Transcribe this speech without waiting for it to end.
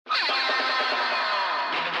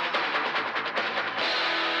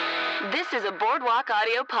This is a Boardwalk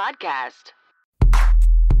Audio podcast.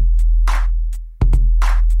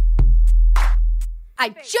 I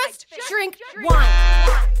just drink wine.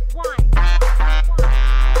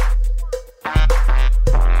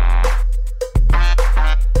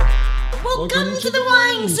 Welcome to the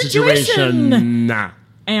wine situation.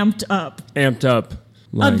 Amped up.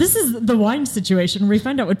 Like, This is the wine situation where we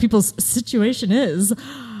find out what people's situation is.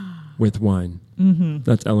 with wine. Mm-hmm.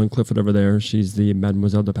 That's Ellen Clifford over there. She's the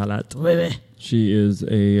Mademoiselle de Palette. She is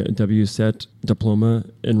a WSET diploma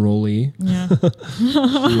enrollee. Yeah. She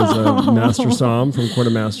is a master somm from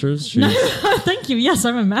Quartermasters. She's Thank you. Yes,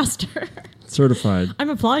 I'm a master. certified. I'm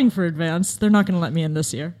applying for advanced. They're not going to let me in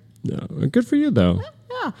this year. No, good for you though.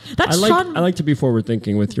 Yeah. That's I Sean. like to be forward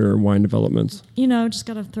thinking with your wine developments. You know, just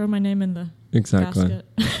got to throw my name in the Exactly.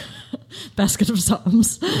 basket of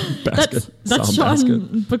Psalms. That's Psalm Sean basket.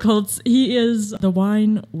 Buchholz. He is the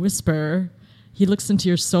wine whisperer. He looks into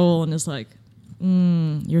your soul and is like,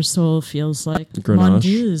 your soul feels like Grenache.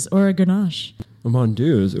 Mondeuse or a Grenache. A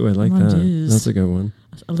Mondeuse. Ooh, I like Mondeuse. that. That's a good one.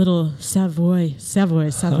 A little Savoy.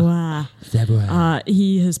 Savoy.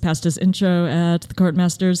 He has passed his intro at the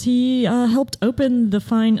Courtmasters. He helped open the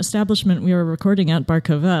fine establishment we were recording at, Bar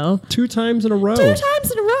Covell. 2 times in a row. 2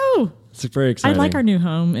 times in a row. It's very exciting. I like our new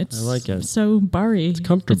home. I like it. So bar-y. It's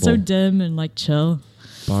comfortable. It's so dim and like chill.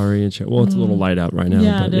 Barry and shit. Well, it's a little light out right now.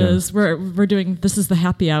 Yeah, but it is. We're doing, this is the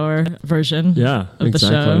happy hour version Yeah, of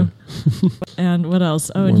exactly. the show. And what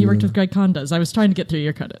else? Oh, and he worked with Greg Condas. I was trying to get through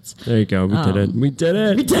your credits. There you go. We did it. We did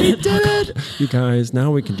it. We did it. You guys,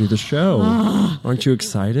 now we can do the show. Aren't you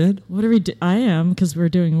excited? What are we I am, because we're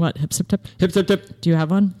doing what? Hip, sip, tip? Hip, tip, tip. Do you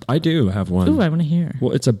have one? I do have one. Ooh, I want to hear.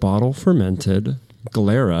 Well, it's a bottle fermented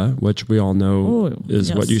Galera, which we all know is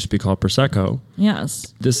yes. what used to be called Prosecco.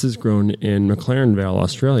 Yes. This is grown in McLaren Vale,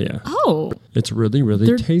 Australia. Oh. It's really,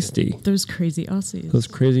 really tasty. Those crazy Aussies. Those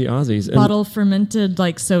crazy Aussies. And Bottle fermented,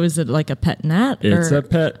 like, so is it like a pet nat? it's a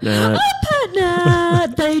pet nat. A pet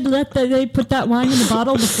nat! They put that wine in the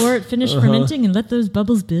bottle before it finished fermenting and let those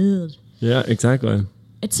bubbles build. Yeah, exactly.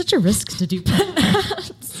 It's such a risk to do pet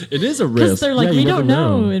nats. It is a risk. Because they're like, yeah, we you don't never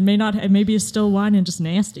know. It may be a still wine and just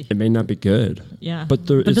nasty. It may not be good. Yeah. But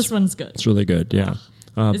this one's good. It's really good, yeah.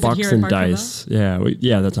 Is it Box here at and Bar Dice.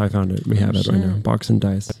 Yeah, that's how I found it. We have it right now. Box and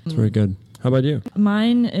Dice. It's very good. How about you?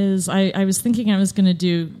 Mine is, I was thinking I was going to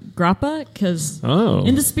do grappa because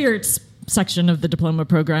in the spirits section of the diploma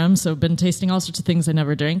program, so I've been tasting all sorts of things I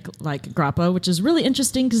never drink, like grappa, which is really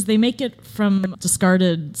interesting because they make it from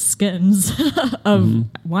discarded skins of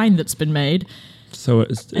wine that's been made. So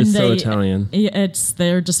it's so Italian.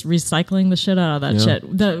 They're just recycling the shit out of that shit.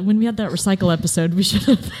 When we had that recycle episode, we should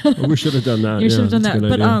have. We should have done that. We should have done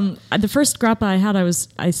that. But the first grappa I had,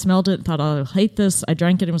 I smelled it, thought I'll hate this. I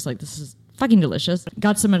drank it and was like, this is fucking delicious.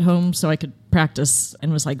 Got some at home so I could practice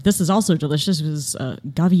and was like, this is also delicious. It was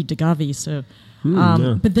Gavi de Gavi. So,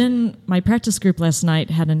 but then my practice group last night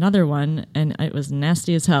had another one and it was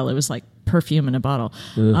nasty as hell. It was like perfume in a bottle.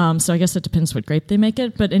 So I guess it depends what grape they make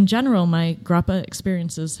it. But in general, my grappa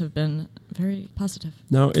experiences have been very positive.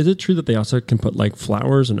 Now, is it true that they also can put like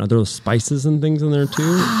flowers and other spices and things in there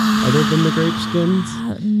too, other than the grape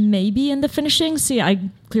skins? Maybe in the finishing. See, I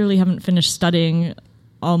clearly haven't finished studying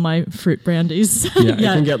all my fruit brandies. Yeah, it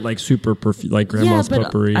can get like super like grandma's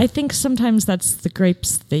potpourri. I think sometimes that's the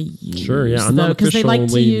grapes they use. Sure, yeah, I'm not because they like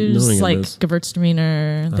to use like this.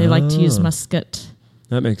 Gewürztraminer. They like to use muscat.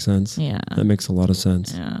 That makes sense. Yeah, that makes a lot of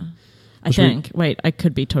sense. Yeah. I think. Wait, I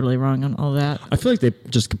could be totally wrong on all that. I feel like they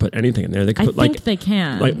just could put anything in there. They could put they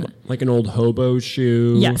can. Like an old hobo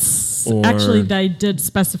shoe. Yes. Actually, they did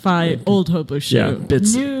specify old hobo shoe. Yeah,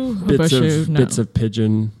 new hobo shoe. No. Bits of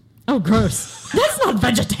pigeon. Oh, gross. That's not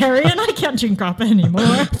vegetarian. I can't drink grappa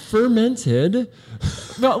anymore. Fermented.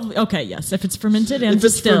 Well, okay, yes. If it's fermented and if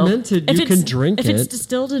it's distilled. fermented, you can drink it. If it's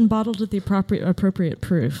distilled and bottled with the appropriate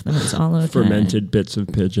proof, then it's all okay. Fermented bits of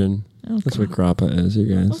pigeon. Oh, that's what grappa is, you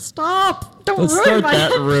guys. Well, stop. Let's start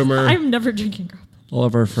that rumor. I'm never drinking grappa. All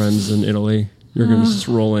of our friends in Italy, you're going to be just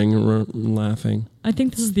rolling and laughing. I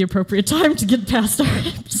think this is the appropriate time to get past our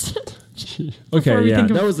hips. Okay, yeah.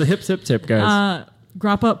 That was the hip tip, guys.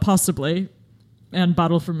 Grappa, possibly, and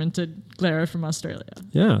bottle fermented Glera from Australia.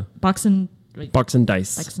 Yeah. Box and Dice. Box and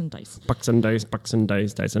dice. Dice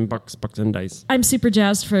and box and dice. I'm super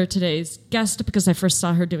jazzed for today's guest because I first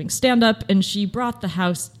saw her doing stand-up and she brought the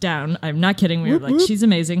house down. I'm not kidding. We were like, she's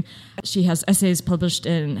amazing. She has essays published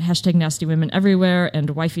in #NastyWomenEverywhere and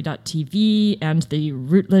Wifey.tv and the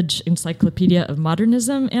Routledge Encyclopedia of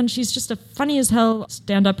Modernism. And she's just a funny as hell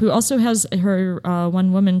stand-up who also has her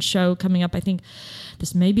one-woman show coming up, I think,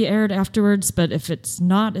 This may be aired afterwards, but if it's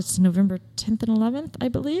not, it's November 10th and 11th, I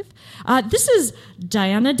believe. This is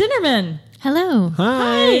Diana Dinerman. Hello.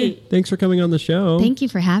 Hi. Thanks for coming on the show. Thank you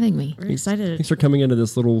for having me. We're excited. Thanks for coming into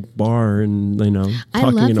this little bar and, I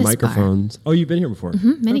talking love into this microphones. Oh, you've been here before?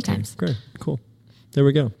 Many times. Great. Cool. There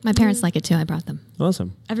we go. My parents like it too. I brought them.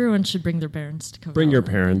 Awesome. Everyone should bring their parents to come. Bring your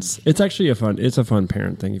parents. It's actually a fun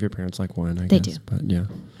parent thing if your parents like wine, I They guess. do. But yeah.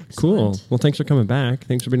 Cool. Well, thanks for coming back.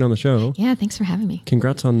 Thanks for being on the show. Yeah, thanks for having me.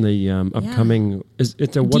 Congrats on the upcoming.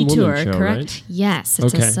 It's a one Detour, woman show, correct? right? Yes,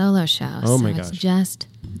 it's Okay. a solo show. Oh so my it's gosh. just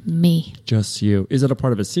me. Just you. Is it a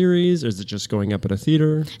part of a series, or is it just going up at a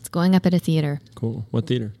theater? It's going up at a theater, Cool. What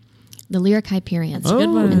theater? the Lyric Hyperion. a good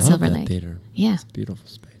one. I in love Silver that Lake. theater. Yeah. It's a beautiful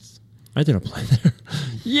space. I did a play there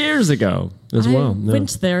years ago as I well. No.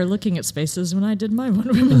 went there looking at spaces when I did my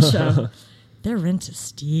one-woman show. Their rent is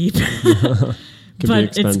steep. Can be but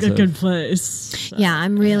it's a expensive. good place. Yeah,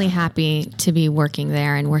 I'm really happy to be working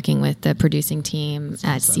there and working with the producing team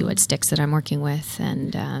at See What Sticks that I'm working with.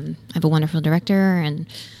 And I have a wonderful director, and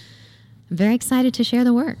I'm very excited to share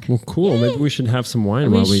the work. Well, cool. Maybe we should have some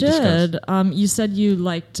wine We while we discuss. should. You said you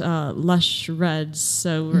liked lush reds,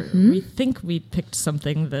 so we think we picked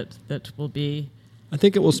something that will be. I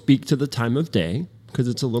think it will speak to the time of day because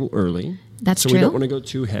it's a little early. That's so true. we don't want to go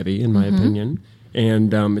too heavy, in my opinion.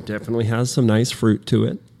 And it definitely has some nice fruit to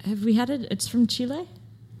it. Have we had it? It's from Chile.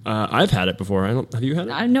 I've had it before. Have you had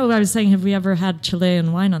it? I know. I was saying, have we ever had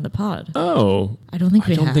Chilean wine on the pod? Oh, I don't think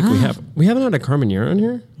we have. think we have. We haven't had a Carmenere on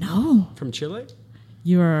here No, from Chile.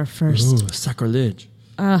 you are our first. Ooh, sacrilege!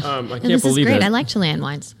 I And can't this is believe great. it. I like Chilean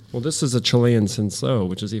wines. Well, this is a Chilean Cinsault,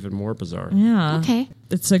 which is even more bizarre. Yeah. Okay.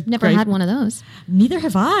 It's a Never great- had one of those. Neither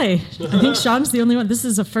have I. I think Sean's the only one. This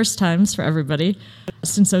is a first times for everybody.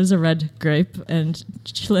 Since I was a red grape, and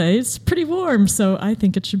Chile is pretty warm, so I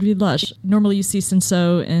think it should be lush. Normally you see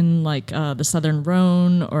Cinsault in like the southern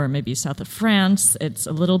Rhone or maybe south of France. It's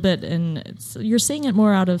a little bit you're seeing it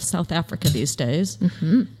more out of South Africa these days.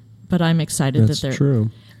 Mm-hmm. But I'm excited That's that they're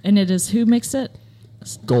true. And it is who makes it?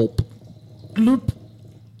 Gulp. Gloop.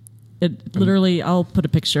 It literally. I'll put a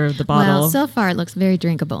picture of the bottle. Well, so far it looks very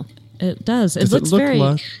drinkable. It does. It Does looks it look very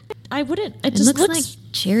lush? I wouldn't. It looks like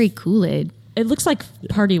cherry Kool-Aid. It looks like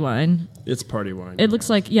party wine. It's party wine. It looks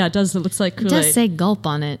like, yeah, it does. It looks like It Kool-Aid. does say gulp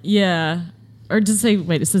on it. Yeah. Or does it say,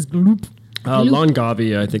 wait, it says gloop,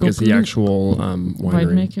 Longavi, I think, is the actual winery.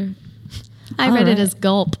 winemaker. I All read right. it as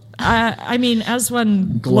gulp. I mean, as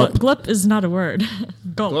one, Glup. glup is not a word.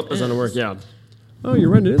 Gulp. Glup is on a word, yeah. Oh, you're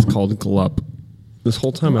right. It is called glup. This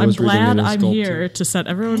whole time I I'm was reading glad it as I'm gulp, here too. to set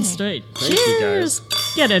everyone straight. Thank you, Cheers.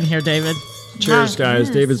 Get in here, David. Cheers, guys.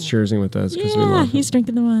 Yes. David's cheersing with us because we Yeah, love him. he's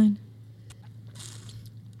drinking the wine.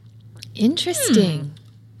 Interesting.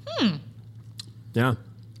 Yeah.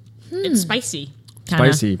 It's spicy. Kinda.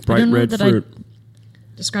 Spicy, I bright don't know red that fruit.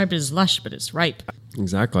 I described it as lush, but it's ripe.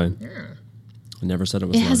 Exactly. I never said it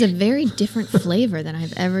was It has a lush. very different flavor than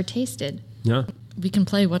I've ever tasted. Yeah. We can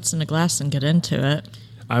play what's in a glass and get into it.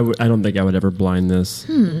 I don't think I would ever blind this.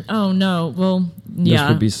 Oh, no. Well, This yeah.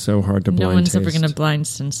 would be so hard to blind No one's taste. ever going to blind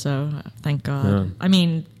Cinsault, thank God. Yeah. I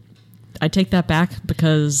mean, I take that back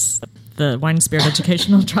because the Wine and Spirit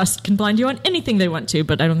Educational Trust can blind you on anything they want to,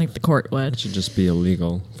 but I don't think the court would. It should just be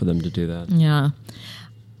illegal for them to do that. Yeah.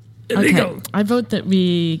 Illegal. Okay. I vote that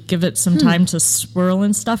we give it some time to swirl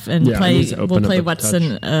and stuff and Yeah, it play. needs to open We'll up play a what's touch.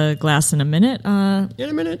 in a glass in a minute. In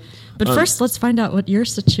a minute. But first, let's find out what your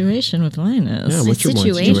situation with wine is. Yeah, what's your wine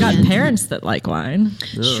situation. You've got situation? parents that like wine.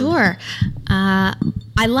 Sure.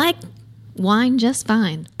 I like wine just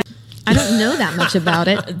fine. I don't know that much about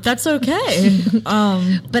it, That's okay.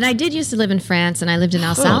 but I did used to live in France, and I lived in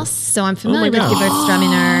Alsace, so I'm familiar with gosh.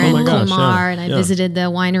 Gewürztraminer Oh my and gosh, Colmar, yeah, and I yeah. visited the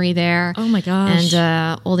winery there. Oh my gosh.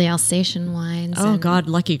 And all the Alsatian wines. Oh, and God,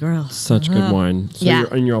 lucky girl. Such good wine. So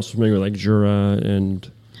Yeah. you're also familiar with like Jura and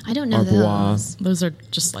I don't know Arbois. those. Those are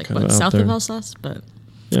just like, Kinda what, out south of there. Alsace? But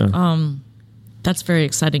yeah. that's very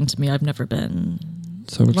exciting to me. I've never been.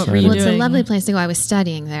 So What were excited. you Well, it's a doing? lovely place to go. I was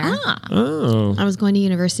studying there. Oh, I was going to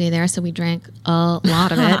university there, so we drank a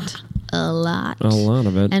lot of it. A lot. a lot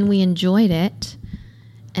of it. And we enjoyed it.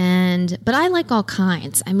 But I like all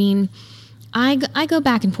kinds. I mean, I go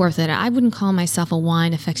back and forth with it. I wouldn't call myself a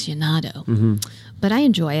wine aficionado, but I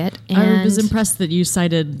enjoy it. And I was impressed that you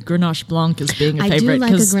cited Grenache Blanc as being a I favorite. do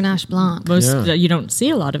like a 'cause Grenache Blanc. Most Yeah. you don't see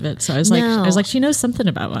a lot of it, so I was No. like, she knows something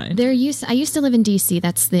about wine. I used to live in DC.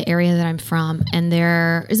 That's the area that I'm from, and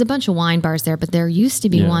there is a bunch of wine bars there. But there used to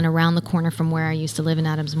be Yeah. one around the corner from where I used to live in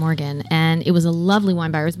Adams Morgan, and it was a lovely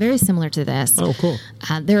wine bar. It was very similar to this. Oh, cool.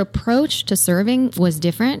 Their approach to serving was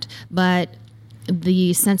different, but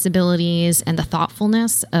the sensibilities and the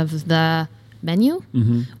thoughtfulness of the menu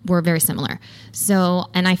were very similar. So,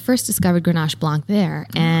 and I first discovered Grenache Blanc there,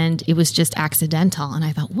 and it was just accidental. And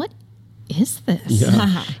I thought, what is this?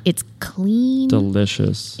 Yeah. It's clean.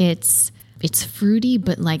 Delicious. It's fruity,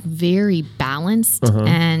 but like very balanced,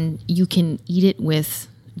 and you can eat it with.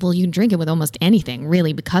 Well, you can drink it with almost anything,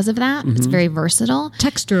 really, because of that. It's very versatile.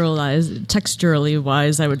 Texturally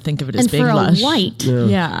wise, I would think of it as And being for lush. a white,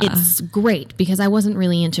 Yeah. it's great because I wasn't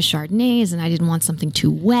really into Chardonnays and I didn't want something too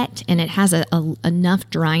wet. And it has enough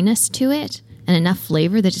dryness to it and enough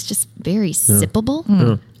flavor that it's just very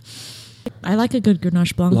sippable. I like a good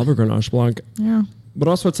Grenache Blanc. Love a Grenache Blanc. Yeah. But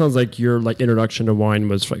also, it sounds like your like introduction to wine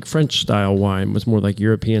was like French style wine, was more like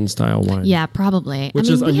European style wine. Yeah, probably. Which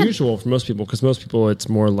is unusual for most people, because most people it's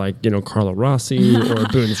more like, you know, Carlo Rossi or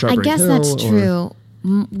Boone I Strawberry guess Hill. that's true.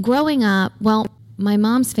 Growing up, well, my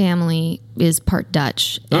mom's family is part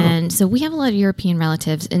Dutch. And so we have a lot of European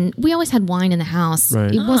relatives. And we always had wine in the house.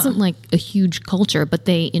 Right. It wasn't like a huge culture, but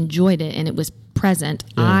they enjoyed it and it was present.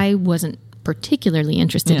 Yeah. I wasn't particularly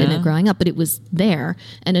interested in Yeah. it growing up, but it was there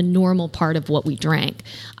and a normal part of what we drank.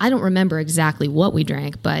 I don't remember exactly what we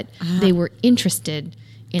drank, but they were interested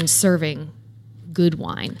in serving good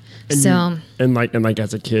wine. And like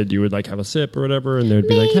as a kid, you would like have a sip or whatever, and they'd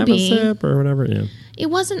be like, have a Maybe. sip or whatever. Yeah.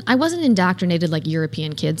 I wasn't indoctrinated like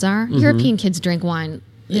European kids are. European kids drink wine.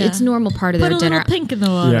 Yeah. It's a normal part of Put their a dinner. little pink in the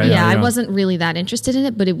water. Yeah. I wasn't really that interested in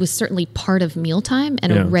it, but it was certainly part of mealtime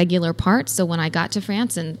and Yeah. a regular part. So when I got to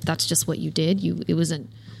France, and that's just what you did, it was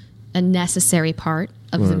a necessary part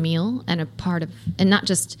of the meal and a part of, and not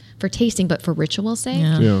just for tasting, but for ritual's sake.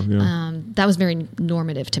 Yeah. That was very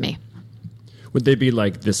normative to me. Would they be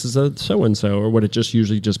like, this is a so and so, or would it just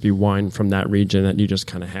usually just be wine from that region that you just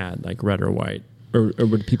kind of had, like red or white? Or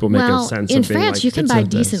would people make a sense in of being France, like, you can it's buy a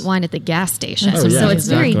this? decent wine at the gas station. Oh, so yeah, it's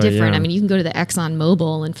very exactly, different. yeah. I mean, you can go to the Exxon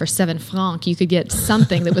Mobil and for 7 francs, you could get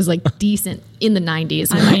something that was like decent in the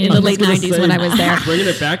 90s, in the late 90s when I was there. Bringing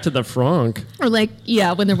it back to the franc. Or like,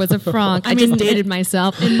 when there was a franc. I mean, just dated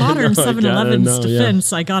myself. In modern No, I get it, 7-Eleven's no, yeah.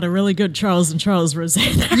 defense, I got a really good Charles & Charles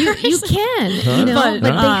rosé there. You can, but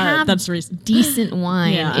they have that's recent. decent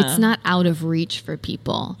wine. Yeah. It's not out of reach for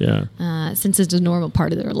people. Yeah. Since it's a normal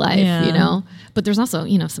part of their life, Yeah. But there's also,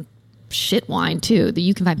 some shit wine too that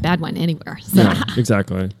you can find bad wine anywhere. So Yeah,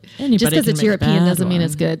 exactly. Anybody just because can it's make European bad doesn't mean wine.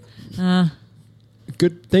 it's good.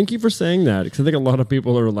 Good. Thank you for saying that, because I think a lot of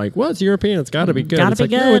people are like, "Well, it's European. It's got to be good." Gotta It's be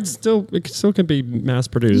like, no, good. it still can be mass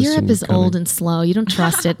produced. Europe and is kinda- old and slow. You don't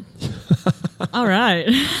trust it. All right.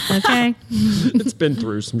 Okay. It's been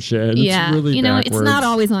through some shit. Yeah. It's really it's backwards. not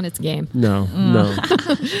always on its game. No.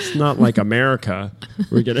 It's not like America.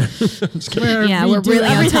 We're getting. I'm just kidding. Yeah, We we're do really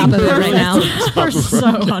on top of it right now. We're so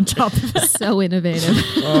on top of it. So innovative.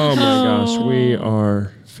 Oh my gosh, we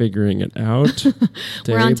are figuring it out.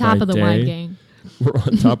 We're on day top by of the day. wine game. We're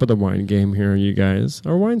on top of the wine game here, you guys.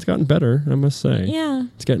 Our wine's gotten better, I must say. Yeah.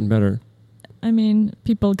 It's getting better. I mean,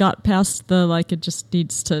 people got past the it just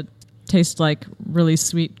needs to taste like really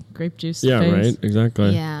sweet grape juice. Yeah, phase. right?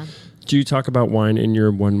 Exactly. Yeah. Do you talk about wine in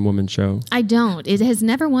your one-woman show? I don't. It has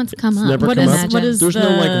never once come up. Never What come is- up? what is There's no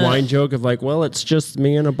the- wine joke of well, it's just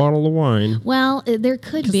me and a bottle of wine. Well, there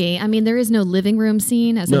could be. I mean, there is no living room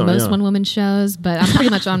scene as No, in most yeah. one-woman shows, but I'm pretty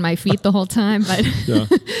much on my feet the whole time. But Yeah.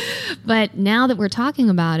 but now that we're talking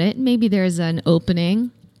about it, maybe there's an opening.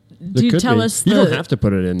 Do you could tell be. us You the- don't have to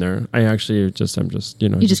put it in there. I'm just You're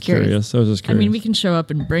just curious. I was just I curious. mean, we can show up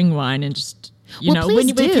and bring wine and just, Well, when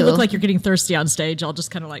please if you do. look like you're getting thirsty on stage, I'll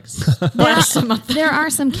just kind of splash some up. There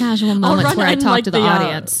are some casual moments run where I in talk like to the the,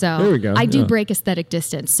 audience, so There we go, I do yeah. break aesthetic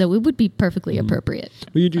distance, so it would be perfectly appropriate.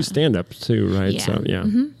 Well, you do stand-up too, right? Yeah. So, yeah.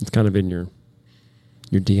 It's kind of in your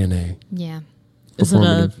DNA. Yeah. Is it a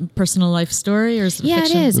Performative. personal life story or is it Yeah,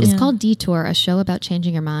 fiction? it is. It's called Detour, a show about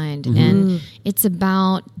changing your mind. And it's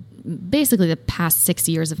about basically the past 6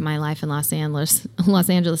 years of my life in Los Angeles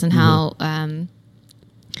and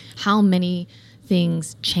how many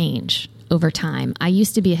things change over time. I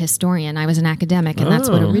used to be a historian. I was an academic, and that's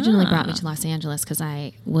what Oh. originally brought me to Los Angeles because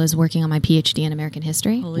I was working on my PhD in American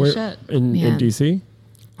history Holy shit. In Yeah. DC?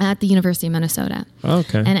 at the University of Minnesota. Oh,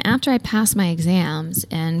 okay. And after I passed my exams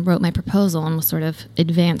and wrote my proposal and was sort of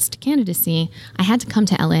advanced candidacy, I had to come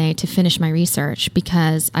to LA to finish my research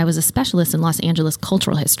because I was a specialist in Los Angeles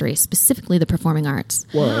cultural history, specifically the performing arts.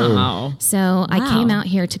 Whoa. Wow. So I came out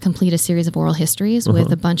here to complete a series of oral histories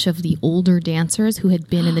with a bunch of the older dancers who had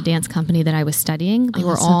been in the dance company that I was studying. They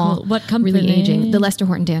were that's so all cool. What really company? aging. The Lester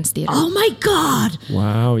Horton Dance Theater. Oh my God.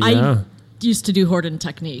 Wow, yeah. I used to do Horton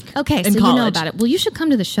Technique. Okay, in so college. you know about it. Well, you should come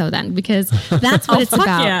to the show then because that's what it's Fuck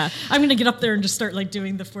about. yeah. I'm going to get up there and just start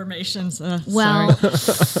doing the formations. Well,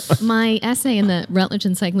 sorry. my essay in the Routledge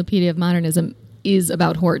Encyclopedia of Modernism is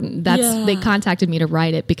about Horton. They contacted me to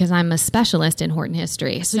write it because I'm a specialist in Horton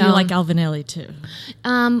history. So you like Alvinelli too?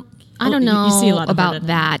 I don't know you see a lot of about Horton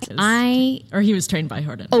that. Or he was trained by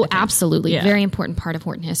Horton. Oh, absolutely. Yeah. Very important part of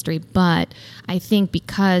Horton history. But I think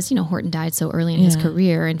because, Horton died so early in his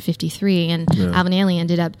career in 53 and Alvinelli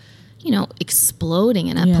ended up, exploding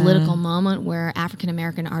in a political moment where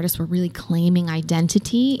African-American artists were really claiming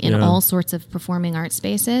identity in all sorts of performing art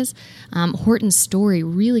spaces. Horton's story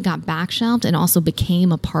really got backshelved and also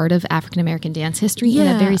became a part of African-American dance history in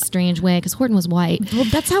a very strange way because Horton was white. Well,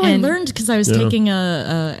 that's how I learned because I was taking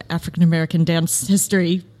a African-American dance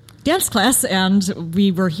history dance class, and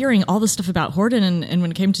we were hearing all this stuff about Horton, and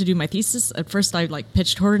when it came to do my thesis, at first I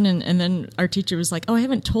pitched Horton, and then our teacher was like, "Oh, I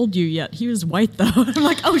haven't told you yet. He was white, though." I'm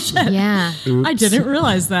like, "Oh shit, yeah, I didn't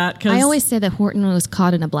realize that." Cause I always say that Horton was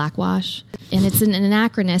caught in a blackwash, and it's an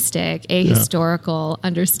anachronistic, ahistorical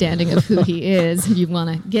understanding of who he is. If you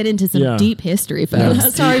want to get into some deep history,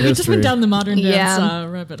 folks. Sorry, we just went down the modern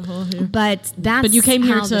dance rabbit hole here. But you came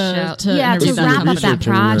here to wrap up that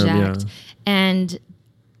project, and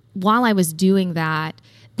while I was doing that,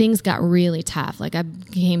 things got really tough. I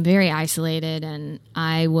became very isolated, and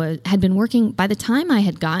I had been working. By the time I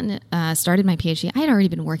had started my PhD, I had already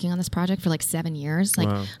been working on this project for 7 years.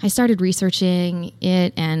 I started researching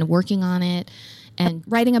it and working on it, and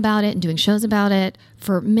writing about it and doing shows about it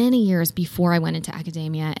for many years before I went into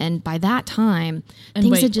academia. And by that time,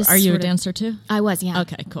 things had just. Are you a dancer too? I was, yeah.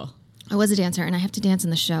 Okay, cool. I was a dancer, and I have to dance in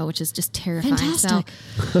the show, which is just terrifying. Fantastic.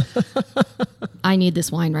 So I need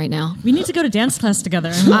this wine right now. We need to go to dance class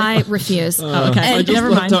together. I refuse. Okay, I just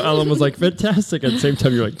loved how Ellen was fantastic. At the same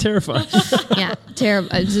time, you're terrified. Yeah, terrible.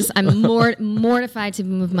 I'm mortified to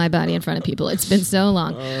move my body in front of people. It's been so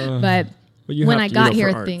long. But when I got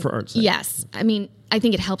here, for art's sake. Yes. I mean, I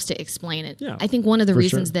think it helps to explain it. Yeah, I think one of the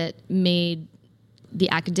reasons that made the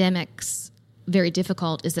academics very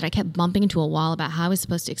difficult is that I kept bumping into a wall about how I was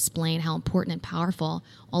supposed to explain how important and powerful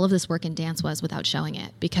all of this work in dance was without showing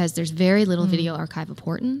it, because there's very little video archive of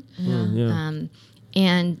Horton.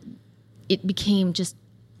 And it became just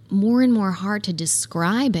more and more hard to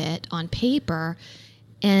describe it on paper,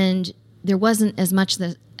 and there wasn't as much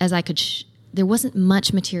as I could there wasn't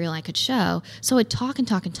much material I could show. So I'd talk and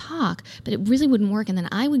talk and talk, but it really wouldn't work. And then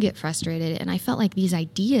I would get frustrated. And I felt like these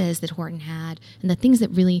ideas that Horton had and the things that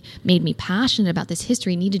really made me passionate about this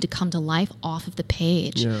history needed to come to life off of the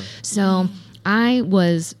page. Yeah. So I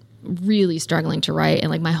was really struggling to write,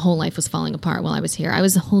 and my whole life was falling apart while I was here. I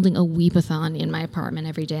was holding a weepathon in my apartment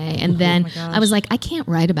every day, and then I was like, I can't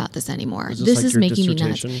write about this anymore. This is making me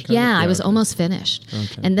nuts. Yeah, I was almost finished.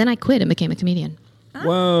 Okay. And then I quit and became a comedian.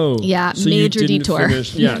 Whoa. Yeah, so major detour.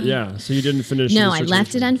 So you didn't finish. No, I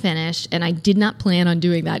left it unfinished, and I did not plan on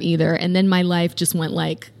doing that either. And then my life just went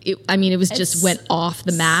just went off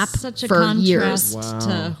the map such a for contrast years.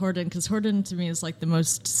 To Horton, because Horton to me is the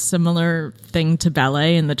most similar thing to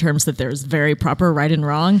ballet in the terms that there's very proper right and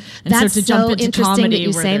wrong. And That's so to jump into interesting comedy that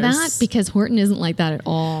you say that, because Horton isn't like that at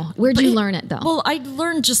all. Where'd you learn it, though? Well, I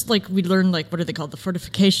learned just we learned what are they called, the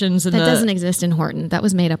fortifications and that doesn't exist in Horton. That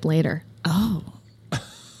was made up later. Oh.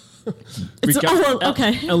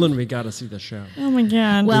 Okay. Ellen, we got to see the show. Oh my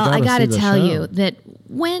God. Well, I got to tell you that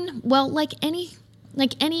like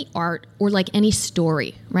any art or like any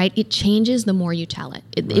story, right? It changes the more you tell it.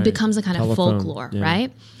 It becomes a kind of folklore,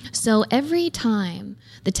 right? So every time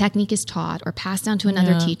the technique is taught or passed down to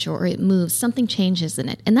another teacher or it moves, something changes in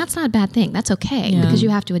it. And that's not a bad thing. That's okay because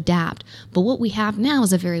you have to adapt. But what we have now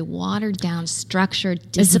is a very watered down,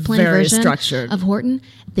 structured, disciplined version of Horton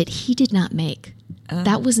that he did not make.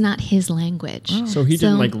 That was not his language. So he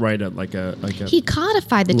didn't write it like a. He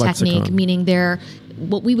codified the technique, meaning they're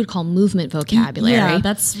what we would call movement vocabulary. Yeah,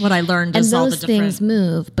 that's what I learned. And those things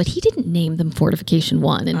move, but he didn't name them Fortification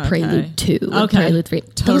 1 and Prelude 2 and Prelude 3.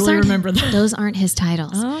 Totally remember that. Those aren't his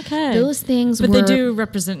titles. Okay. Those things But they do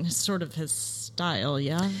represent sort of his style,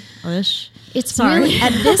 ish. It's really,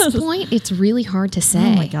 at this point, it's really hard to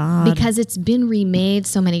say. Oh my God. Because it's been remade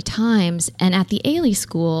so many times. And at the Ailey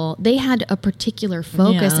School, they had a particular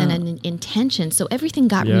focus and an intention. So everything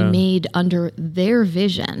got remade under their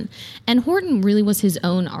vision. And Horton really was his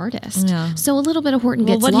own artist. Yeah. So a little bit of Horton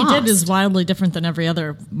gets lost. What he did is wildly different than every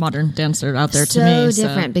other modern dancer out there to So me.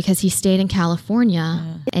 different because he stayed in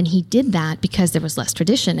California and he did that because there was less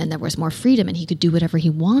tradition and there was more freedom and he could do whatever he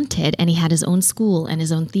wanted. And he had his own school and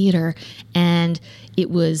his own theater. And it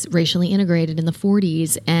was racially integrated in the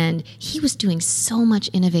 40s. And he was doing so much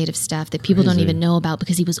innovative stuff that people don't even know about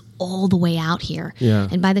because he was all the way out here. Yeah.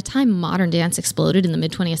 And by the time modern dance exploded in the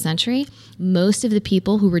mid-20th century, most of the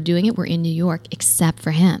people who were doing it were in New York except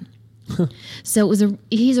for him. So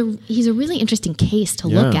he's a really interesting case to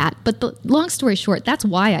look at. But the long story short, that's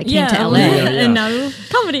why I came to LA. And now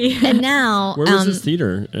comedy. And now Where was this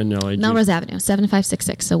theater in LA? Melrose Avenue,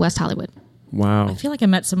 7566, so West Hollywood. Wow. I feel like I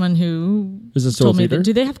met someone who Is it still told a me theater? that,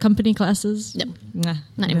 do they have company classes? No. Nah,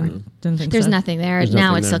 Not anymore. Didn't think There's so. nothing there. There's Now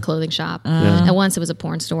nothing it's there. a clothing shop. And once it was a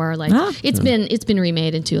porn store. Like it's been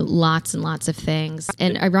remade into lots and lots of things.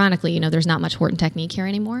 And ironically, there's not much Horton Technique here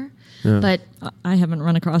anymore. But I haven't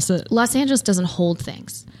run across it. Los Angeles doesn't hold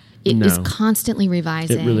things. It is No. constantly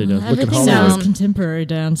revising. It really does. Look at Everything now Hollywood. is contemporary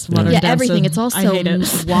dance, modern Yeah, dance. everything. and It's all I so hate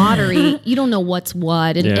it. watery. You don't know what's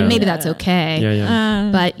what, and, Yeah. and maybe that's okay.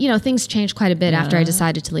 Yeah. But things changed quite a bit after I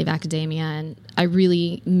decided to leave academia, and I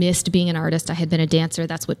really missed being an artist. I had been a dancer.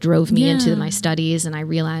 That's what drove me into my studies, and I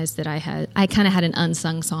realized that I kind of had an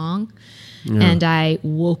unsung song. And I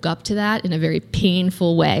woke up to that in a very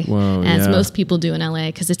painful way, Whoa, as yeah. most people do in LA,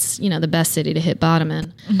 because it's the best city to hit bottom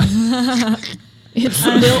in. It's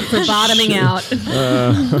built for bottoming out.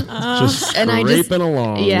 Just and I scraping just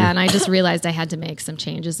along. Yeah, and I just realized I had to make some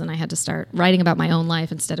changes, and I had to start writing about my own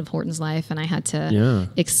life instead of Horton's life, and I had to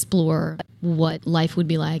explore what life would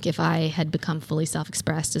be like if I had become fully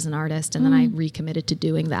self-expressed as an artist, and then I recommitted to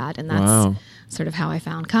doing that, and that's sort of how I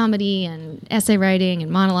found comedy and essay writing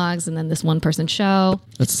and monologues, and then this one-person show.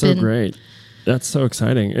 That's so great. That's so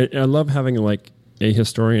exciting. I love having a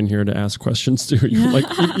historian here to ask questions to. You're like,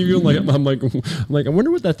 I'm like, I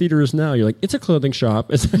wonder what that theater is now. You're like, it's a clothing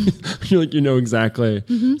shop. You're like, exactly.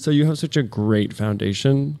 Mm-hmm. So you have such a great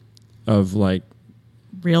foundation of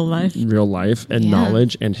Real life. and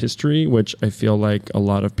knowledge and history, which I feel like a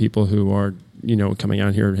lot of people who are coming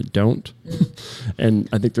out here don't. And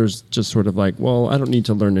I think there's just sort of I don't need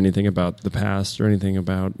to learn anything about the past or anything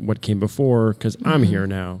about what came before because I'm here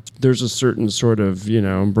now. There's a certain sort of,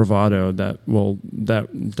 bravado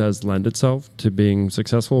that does lend itself to being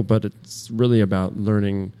successful, but it's really about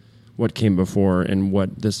learning what came before and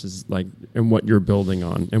what this is like and what you're building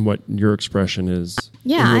on and what your expression is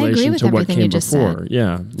Yeah, in I agree relation with to what everything came you just before. said.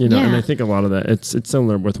 Yeah. And I think a lot of that it's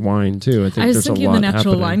similar with wine too. I think I was there's a thinking lot the natural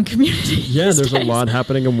happening. wine community. Yeah, these there's a days. lot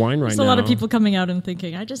happening in wine right There's now. a lot of people coming out and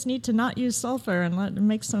thinking, I just need to not use sulfur and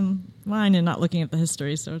make some wine and not looking at the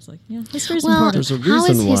history. So it's history's important. There's a how is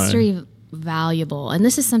reason why. history valuable? And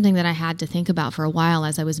this is something that I had to think about for a while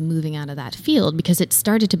as I was moving out of that field because it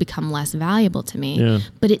started to become less valuable to me. Yeah.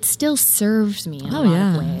 But it still serves me in a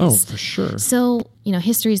lot of ways. Oh, for sure. So,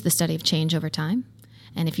 history is the study of change over time.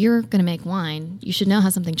 And if you're going to make wine, you should know how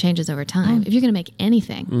something changes over time. If you're going to make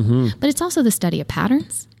anything. But it's also the study of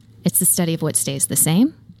patterns. It's the study of what stays the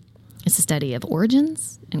same. It's the study of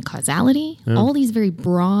origins and causality. All these very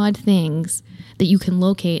broad things that you can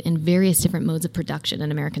locate in various different modes of production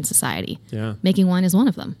in American society. Yeah. Making wine is one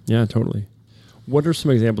of them. Yeah, totally. What are some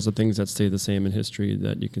examples of things that stay the same in history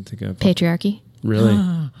that you can think of? Patriarchy. Really?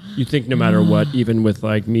 You think no matter what, even with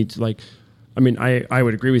I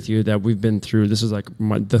would agree with you that we've been through, this is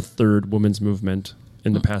the third women's movement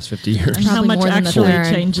in the past 50 years. And how Probably much more than the actually third.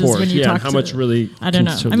 changes Course, when you yeah, talk and how to much really I don't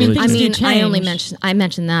know. can I mean, really things do I only change. I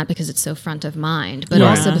mentioned that because it's so front of mind, but Right.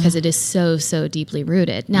 also because it is so deeply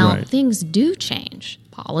rooted. Now, Right. things do change.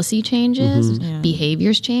 Policy changes,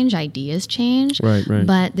 behaviors change, ideas change. Right.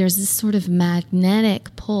 But there's this sort of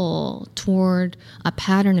magnetic pull toward a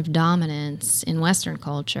pattern of dominance in Western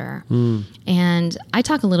culture. And I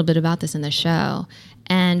talk a little bit about this in the show.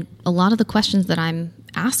 And a lot of the questions that I'm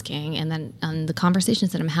asking and then the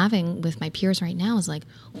conversations that I'm having with my peers right now is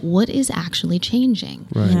what is actually changing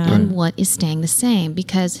and what is staying the same?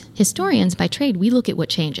 Because historians by trade, we look at what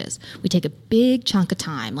changes. We take a big chunk of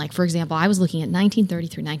time. Like, for example, I was looking at 1930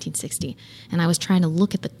 through 1960, and I was trying to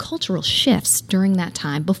look at the cultural shifts during that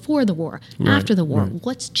time, before the war, after the war.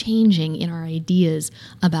 What's changing in our ideas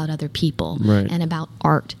about other people and about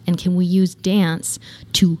art? And can we use dance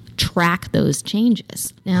to track those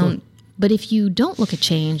changes? Now, but if you don't look at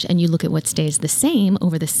change and you look at what stays the same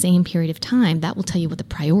over the same period of time, that will tell you what the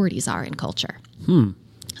priorities are in culture.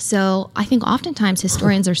 So I think oftentimes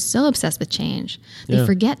historians are so obsessed with change, they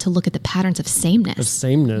forget to look at the patterns of sameness. Of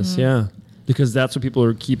sameness, yeah. Because that's what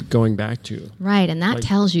people keep going back to. Right, and that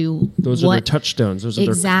tells you Those are their touchstones. Those are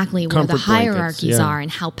exactly their where the comfort blankets. hierarchies Yeah. are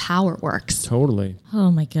and how power works. Totally.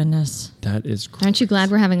 Oh my goodness. That is crazy. Aren't you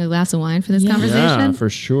glad we're having a glass of wine for this conversation? Yeah, for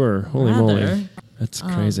sure. Holy moly. Rather. That's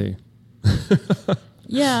crazy.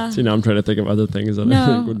 Yeah. See, now I'm trying to think of other things that I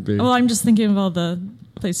think would be. Well, I'm just thinking of all the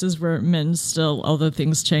places where men still, although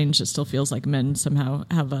things change, it still feels like men somehow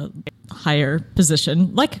have a higher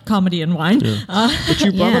position, like comedy and wine. But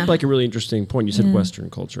you brought Yeah. up a really interesting point. You said Western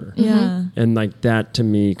culture. Yeah. And that to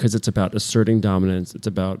me, because it's about asserting dominance, it's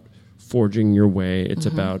about forging your way. It's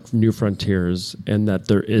about new frontiers, and that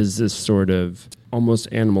there is this sort of almost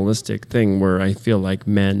animalistic thing where I feel like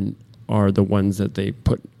men are the ones that they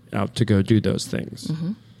put out to go do those things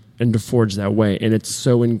and to forge that way. And it's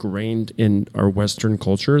so ingrained in our Western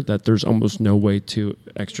culture that there's almost no way to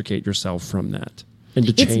extricate yourself from that and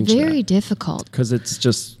to change It's very that. difficult. Because it's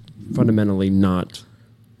just fundamentally not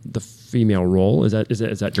the female role. Is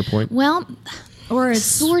that your point? Well, Or it's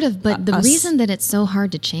sort of, but the us. reason that it's so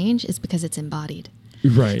hard to change is because it's embodied.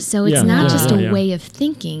 Right. So it's not just a way of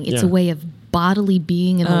thinking, it's a way of bodily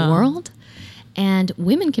being in the world. And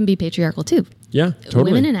women can be patriarchal too. Yeah,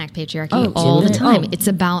 totally. Women enact patriarchy all the absolutely. time. It's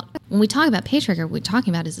about, when we talk about patriarchy, what we're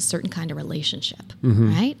talking about is a certain kind of relationship,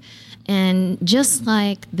 right? And just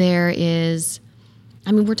like there is,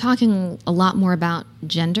 I mean, we're talking a lot more about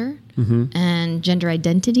gender and gender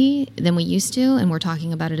identity than we used to, and we're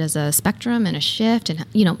talking about it as a spectrum and a shift. And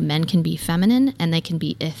men can be feminine and they can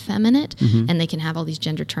be effeminate, and they can have all these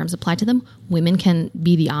gender terms applied to them. Women can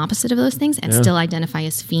be the opposite of those things and still identify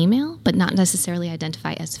as female, but not necessarily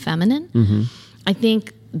identify as feminine. I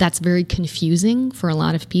think that's very confusing for a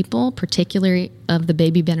lot of people, particularly of the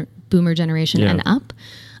baby boomer generation and up.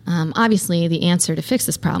 Obviously, the answer to fix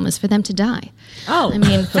this problem is for them to die. Oh, I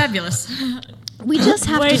mean, fabulous. we just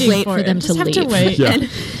have to Waiting wait for it. them Just to have leave. to wait. Yeah. And,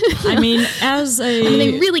 I mean, as a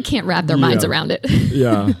they really can't wrap their minds around it.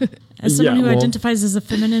 Yeah. as someone who well, identifies as a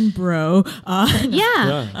feminine bro,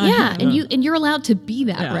 Yeah. And you're allowed to be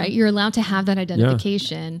that, right? You're allowed to have that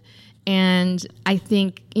identification. And I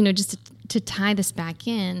think, just to tie this back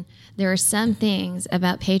in, there are some things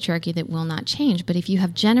about patriarchy that will not change. But if you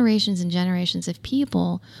have generations and generations of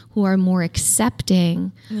people who are more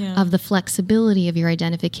accepting of the flexibility of your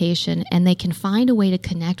identification, and they can find a way to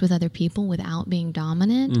connect with other people without being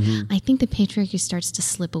dominant, I think the patriarchy starts to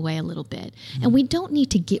slip away a little bit. And we don't need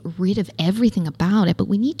to get rid of everything about it, but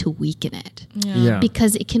we need to weaken it. Yeah.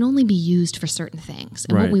 Because it can only be used for certain things.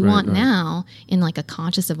 And what we want now in like a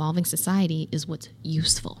conscious evolving society is what's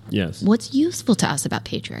useful. Yes. What's useful to us about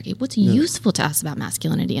patriarchy? What's useful to us about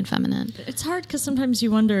masculinity and feminine? it's hard because sometimes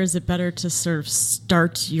you wonder, is it better to sort of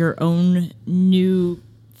start your own new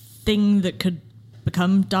thing that could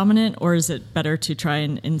become dominant, or is it better to try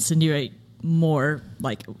and insinuate more?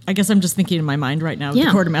 Like, I guess I'm just thinking in my mind right now with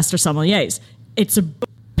the quartermaster sommeliers. It's a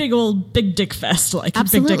big dick fest, like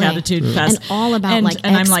Absolutely. big dick attitude fest, And all about and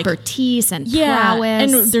I'm like, expertise and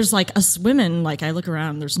prowess. and there's like us women, like I look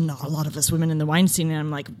around, there's not a lot of us women in the wine scene, and I'm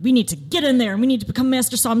like, we need to get in there and we need to become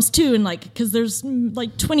master somms too, and like, because there's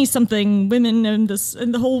like 20 something women in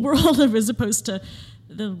the whole world as opposed to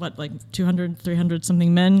the 200 300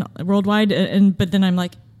 something men worldwide, but then I'm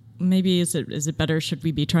like, maybe is it better, should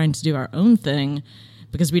we be trying to do our own thing?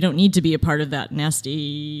 Because we don't need to be a part of that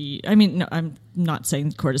nasty. I mean, no, I'm not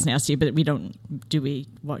saying court is nasty, but we don't. Do we?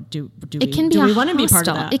 What do we? It can be do we a want to be part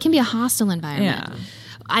of hostile. that? It can be a hostile environment. Yeah.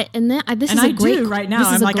 This And is a I great do right now. This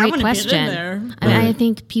I'm is like, a I great wanna get in question. there. And I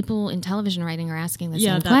think people in television writing are asking the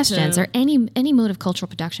Yeah, same that questions, too. or any mode of cultural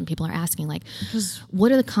production. People are asking, like,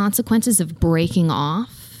 what are the consequences of breaking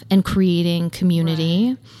off and creating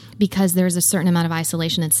community? Because there's a certain amount of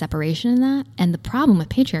isolation and separation in that. And the problem with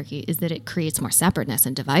patriarchy is that it creates more separateness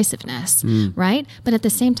and divisiveness, right? But at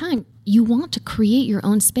the same time, you want to create your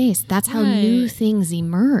own space. That's how new things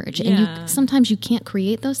emerge. And sometimes you can't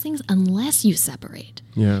create those things unless you separate.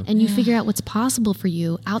 Yeah. And you figure out what's possible for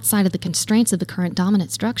you outside of the constraints of the current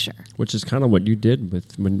dominant structure. Which is kind of what you did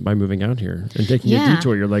by moving out here and taking a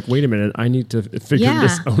detour. You're like, wait a minute, I need to figure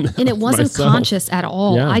this out. And it wasn't myself. conscious at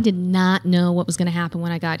all. Yeah. I did not know what was going to happen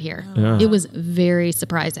when I got here. Yeah. It was very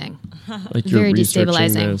surprising. Like you're very researching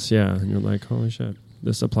destabilizing. this, and you're like, holy shit,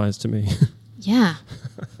 this applies to me. Yeah.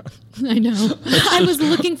 I know. I was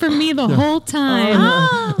looking for me the whole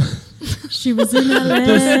time. She was in LA.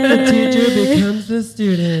 The teacher becomes the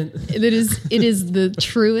student. It is the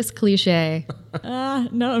truest cliche.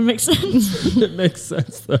 No, it makes sense. It makes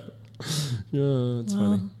sense though. Yeah, it's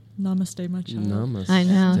funny. Namaste, my child. Namaste. I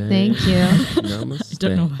know. Thank you. Namaste. I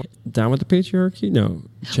don't know why. Down with the patriarchy? No.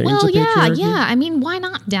 Change Well, the patriarchy? yeah. I mean, why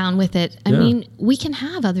not down with it? I mean, we can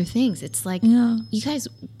have other things. It's like, you guys,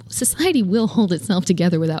 society will hold itself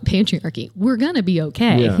together without patriarchy. We're going to be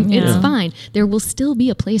okay. Yeah. It's Yeah. fine. There will still be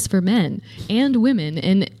a place for men and women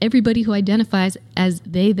and everybody who identifies as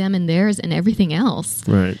they, them, and theirs and everything else.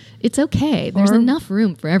 Right. It's okay. There's Or- enough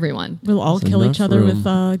room for everyone. We'll all There's kill each enough other room.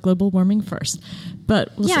 with global warming first.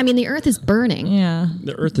 But we'll Yeah, see. I mean, the earth is burning. yeah.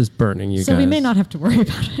 The earth is burning, you So guys. we may not have to worry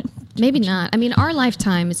about it. Maybe not. I mean, our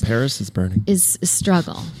lifetime Paris is burning. is a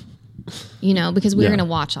struggle, because we're Yeah. going to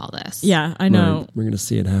watch all this. Yeah, I know. Right. We're going to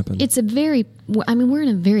see it happen. It's we're in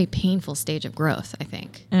a very painful stage of growth, I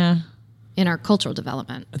think. Yeah. in our cultural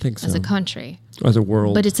development. I think so. As a country. As a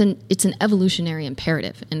world. But it's an evolutionary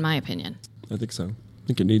imperative, in my opinion. I think so. I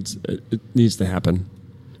think it needs to happen.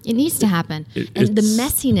 It needs to happen. And the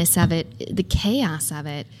messiness of it, the chaos of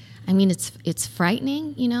it, I mean, it's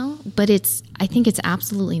frightening, but I think it's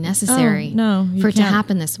absolutely necessary for it to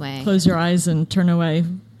happen this way. Close your eyes and turn away.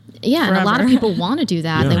 Yeah, forever. And a lot of people want to do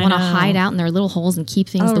that. Yeah. They want to hide out in their little holes and keep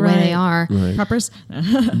things the way they are. Right. Preppers.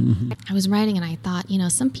 I was writing and I thought,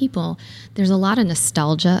 some people, there's a lot of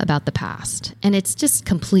nostalgia about the past, and it's just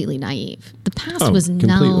completely naive. The past was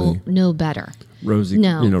completely. no better. Rosy, it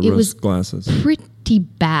rose was glasses. Pretty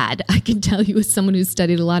bad. I can tell you, as someone who's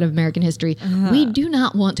studied a lot of American history, we do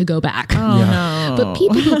not want to go back. Oh, no. But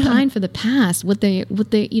people who pine for the past, what they,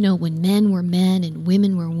 when men were men and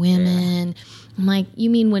women were women. I'm like, you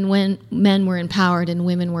mean when men were empowered and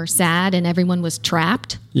women were sad and everyone was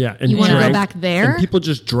trapped? Yeah, and you want to drank, go back there? And people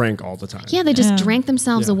just drank all the time. Yeah, they just drank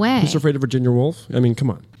themselves away. Who's afraid of Virginia Woolf? I mean, come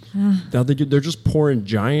on. Now they're just pouring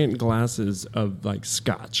giant glasses of like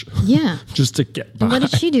scotch. Yeah, just to get by. And what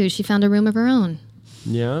did she do? She found a room of her own.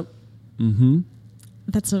 Yeah. Mm-hmm.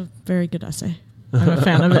 That's a very good essay. I'm a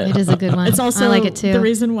fan of it. It is a good one. It's also I like it too. The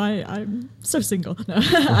reason why I'm so single. No.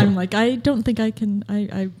 I'm like, I don't think I can.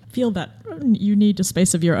 I feel that you need a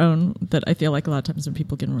space of your own. That I feel like a lot of times when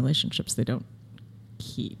people get in relationships, they don't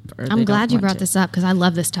keep. I'm glad you brought this up because I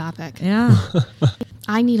love this topic. Yeah.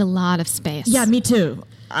 I need a lot of space. Yeah, me too.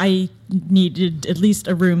 I needed at least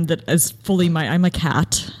a room that is fully I'm a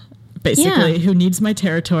cat, basically, who needs my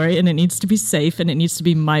territory, and it needs to be safe, and it needs to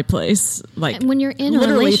be my place. Like, and when you're in a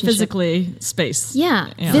literally, relationship, physically, space.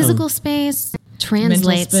 Yeah, physical space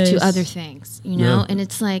translates space. to other things, and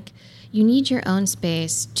it's like you need your own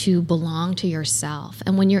space to belong to yourself.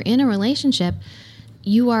 And when you're in a relationship,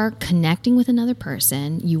 you are connecting with another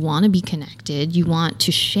person. You want to be connected. You want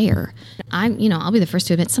to share. I'll be the first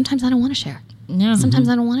to admit, sometimes I don't want to share. Yeah. Sometimes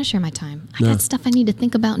I don't want to share my time. I got stuff I need to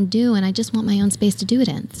think about and do, and I just want my own space to do it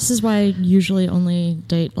in. This is why I usually only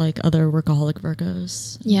date like other workaholic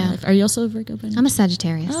Virgos. Yeah. Are you also a Virgo? By I'm a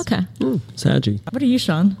Sagittarius. Oh, okay. Saggy. What are you,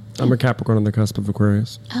 Sean? I'm a Capricorn on the cusp of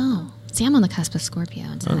Aquarius. Oh, see, I'm on the cusp of Scorpio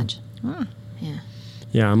and Sag. Oh. Yeah.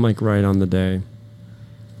 Yeah, I'm like right on the day.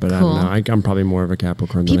 But Cool. I don't know. I'm probably more of a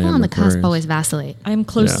Capricorn than I People am on the Aquarius. cusp always vacillate. I'm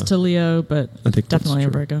close Yeah. to Leo, but I think that's definitely a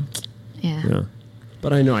true. Virgo. Yeah. Yeah.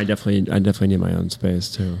 But I know I definitely need my own space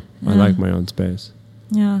too. I Yeah. like my own space.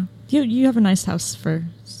 Yeah. You have a nice house for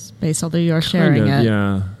space, although you are sharing Kind of, it.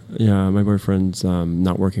 yeah. Yeah, my boyfriend's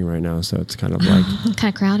not working right now, so it's kind of like,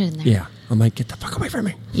 Kind of crowded in there. yeah. I'm like, get the fuck away from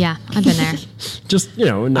me. Yeah, I've been there. Just,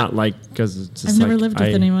 not like, because it's just I've never like, lived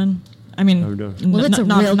with anyone. I mean, I'm doing- Well, it's a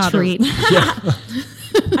real treat.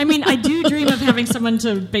 I mean, I do dream of having someone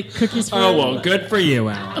to bake cookies for. Oh, well, good for you,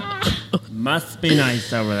 Al. Must be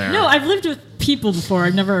nice over there. No, I've lived with people before.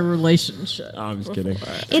 I've never a relationship. Oh, I'm just kidding.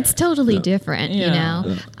 It's totally different, Yeah.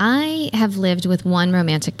 I have lived with one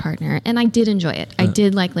romantic partner, and I did enjoy it. I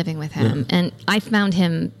did like living with him, and I found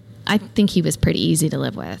him. I think he was pretty easy to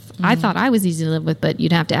live with. I thought I was easy to live with, but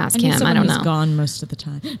you'd have to ask I need him. I someone don't who's know. gone most of the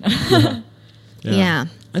time. Yeah.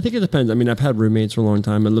 I think it depends. I mean, I've had roommates for a long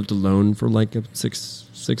time. I lived alone for like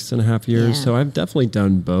 6.5 years. Yeah. So I've definitely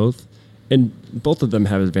done both. And both of them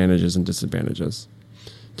have advantages and disadvantages,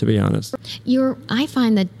 to be honest. I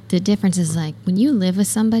find that the difference is like when you live with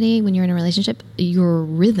somebody, when you're in a relationship, your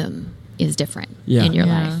rhythm is different in your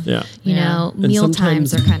Yeah. life. Yeah. You Yeah. know, And meal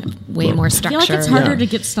times sometimes- are kind of way more I structured. feel like it's harder Yeah. to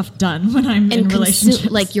get stuff done when I'm in and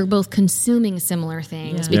relationships. like you're both consuming similar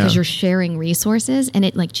things Yeah. because Yeah. you're sharing resources, and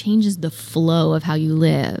it like changes the flow of how you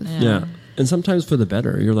live. Yeah. And sometimes for the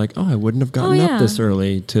better. You're like, oh, I wouldn't have gotten Oh, up yeah. this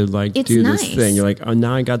early to like It's do this nice. thing. You're like, oh,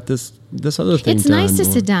 now I got this other thing It's done. nice to Or-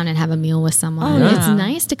 sit down and have a meal with someone. Oh, yeah. It's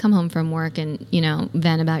nice to come home from work and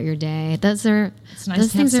vent about your day. it's nice those to have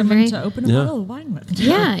things are someone very to open a Yeah. bottle of wine with.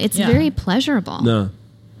 yeah. It's Yeah. very pleasurable. No.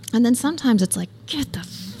 And then sometimes it's like get the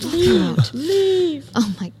fuck out. Leave.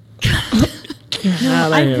 Oh my god.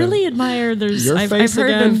 Outta I here. really admire. Your I've face heard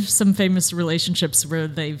again? of some famous relationships where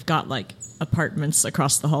they've got like apartments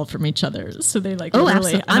across the hall from each other, so they like Oh, really.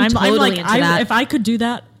 absolutely. And I'm totally like, into that. if I could do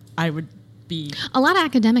that, I would be. A lot of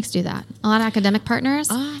academics do that. A lot of academic partners.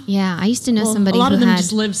 Yeah, I used to know Well, somebody a lot who of them had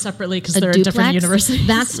just live separately because a they're at different duplex. universities.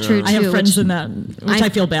 That's true, I have too, friends which in that, which I- I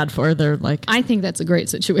feel bad for. They're like, I think that's a great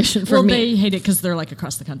situation for well, me. they hate it because they're like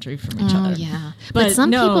across the country from each Oh other. yeah, but some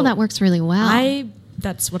no, people that works really well.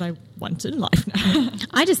 That's what I want in life.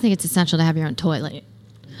 I just think it's essential to have your own toilet.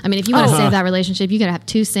 I mean, if you want to save that relationship, you got to have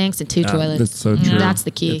 2 sinks and 2 toilets. That's so true. That's the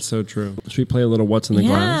key. It's so true. Should we play a little What's in the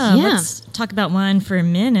Glass? Yeah. Let's talk about wine for a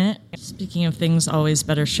minute. Speaking of things always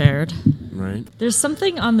better shared, Right? there's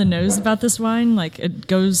something on the nose about this wine. Like it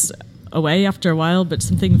goes away after a while, but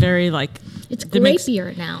something very like It's that makes-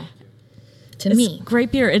 grapier now. To It's me.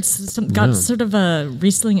 great beer. It's got sort of a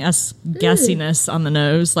Riesling-esque gassiness on the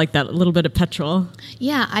nose, like that little bit of petrol.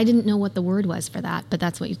 Yeah, I didn't know what the word was for that, but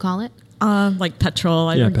that's what you call it. Like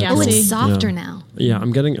petrol, Yeah, or petrol. Oh, gassy. it's softer Yeah. now. Yeah,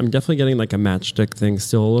 I'm definitely getting like a matchstick thing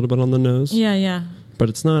still a little bit on the nose. Yeah. But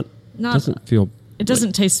it's not, doesn't feel. It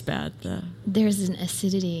doesn't taste bad, though. There's an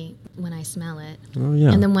acidity when I smell it. Oh,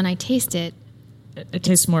 yeah. And then when I taste it, It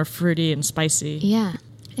tastes more fruity and spicy. yeah,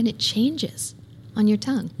 and it changes on your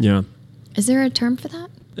tongue. Yeah. Is there a term for that?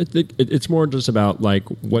 It's more just about like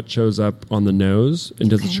what shows up on the nose and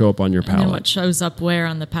does it Okay. show up on your And then what palate. shows up where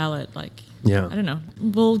on the palate, like, Yeah. I don't know.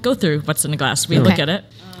 We'll go through what's in the glass. We Okay. look at it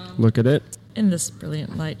Look at it. in this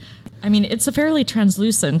brilliant light. I mean, it's a fairly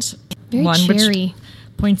translucent Very one, cherry.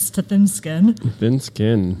 which points to thin skin. Thin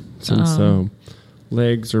skin. Seems so.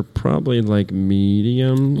 Legs are probably like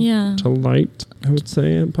medium Yeah. to light, I would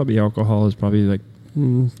say. And probably alcohol is probably like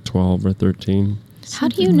 12 or 13. How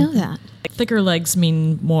do you know that? Thicker legs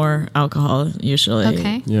mean more alcohol, usually.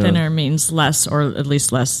 Okay. Yeah. Thinner means less, or at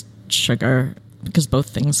least less sugar, because both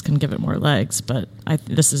things can give it more legs. But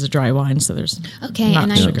this is a dry wine, so there's Okay, not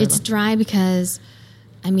and sugar it's left. dry because,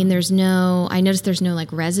 I mean, I noticed there's no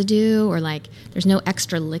like residue or like there's no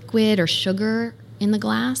extra liquid or sugar in the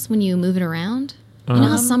glass when you move it around. You know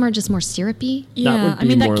how some are just more syrupy? Yeah, would I mean,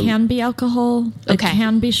 be that more- can be alcohol. It Okay.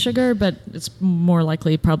 can be sugar, but it's more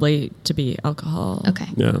likely probably to be alcohol. Okay.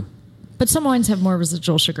 Yeah, But some wines have more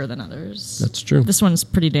residual sugar than others. that's true. This one's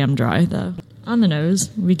pretty damn dry, though. On the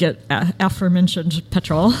nose, we get aforementioned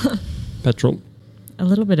petrol. Petrol. A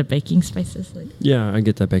little bit of baking spices, Yeah, I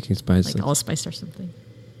get that baking spice. like allspice or something.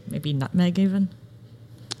 Maybe nutmeg even.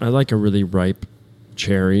 I like a really ripe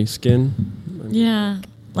cherry skin. Yeah.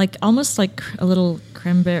 Like almost like a little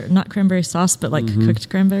cranberry, not cranberry sauce, but like cooked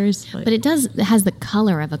cranberries. Like, But it has the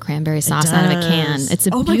color of a cranberry sauce out of a can. does. It's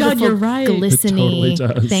a Oh my God, beautiful, you're right. It totally glistening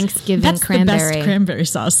does. Thanksgiving that's cranberry. the best cranberry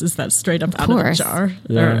sauce, is that straight up out of the course. jar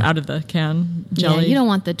Yeah. or out of the can jelly. Yeah, you don't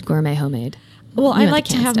want the gourmet homemade. Well, You I want like the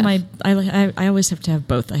to canned have stuff. I always have to have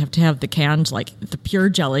both. I have to have the canned, like the pure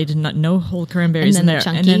jelly, no whole cranberries And in then there,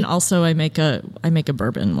 the and then chunky? also I make a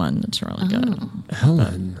bourbon one that's really good.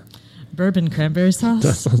 Helen, Bourbon cranberry sauce.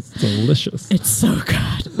 that sounds delicious. It's so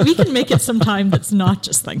good. We can make it sometime that's not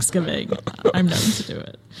just Thanksgiving. I'm known to do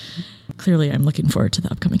it. Clearly, I'm looking forward to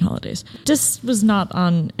the upcoming holidays. This was not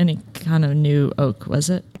on any kind of new oak, was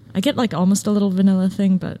it? I get like almost a little vanilla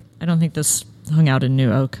thing, but I don't think this hung out in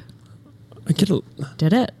new oak. I get a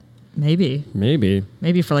Did it? Maybe.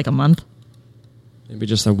 Maybe for like a month. maybe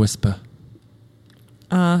just a whisper.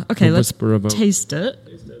 Okay, A let's whisper of oak. taste it.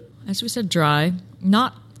 As we said, dry.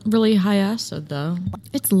 Not really high acid, though.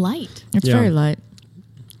 It's light. It's Yeah. very light.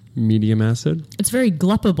 Medium acid. It's very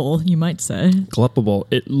gluppable, you might say. Gulpable.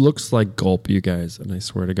 It looks like gulp, you guys, and I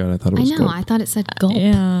swear to God, I thought it I was know. gulp. I thought it said gulp.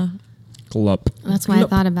 Yeah. Glup. That's why I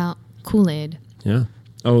thought about Kool-Aid. Yeah.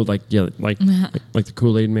 Oh, like like the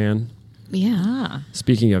Kool-Aid Man. Yeah. Ah.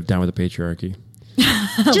 Speaking of down with the patriarchy.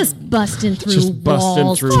 Just busting through Just busting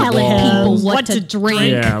walls, through telling walls. people what to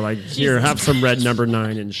drink. Yeah, like here, have some red number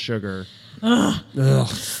 9 and sugar. Ugh.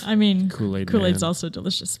 I mean, Kool-Aid Kool-Aid's Man. also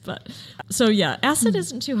delicious, but so yeah, acid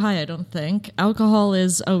isn't too high, I don't think. Alcohol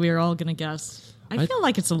is. Oh, we're all gonna guess. I feel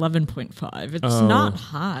like it's 11.5. It's not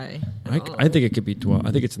high. I think it could be 12.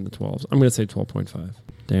 I think it's in the 12s. I'm going to say 12.5.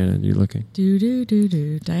 Diana, you looking? Do.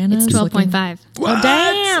 Diana. It's 12.5. Oh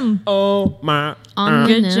damn! Oh my! On the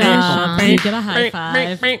Good nose. job. You get a high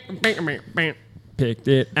five. Picked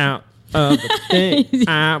it out of the thing.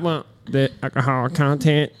 I want the alcohol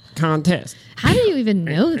content contest. How do you even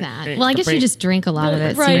know that? Well, I guess you just drink a lot of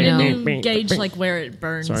it, Right, so you and know. you gauge like where it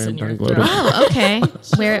burns Sorry, I'm in your tongue throat. bloated. Oh, okay.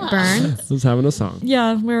 Where it burns. I was having a song.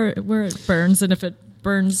 Yeah, where it burns, and if it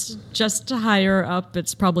burns just higher up,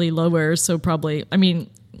 it's probably lower. So probably, I mean,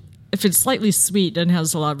 if it's slightly sweet and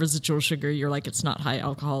has a lot of residual sugar, you're like it's not high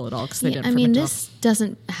alcohol at all because they Yeah, didn't. I mean, ferment this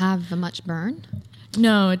doesn't have much burn. off.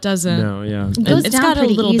 No, it doesn't. No, yeah. It goes It's down got a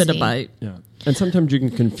pretty little bit of easy. bite, Yeah. And sometimes you can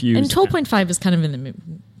confuse. and 12.5 is kind of in the.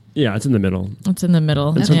 Yeah, it's in the middle. It's in the middle.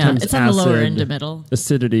 And Yeah, sometimes it's on the lower acid, end of middle.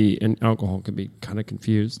 Acidity and alcohol can be kind of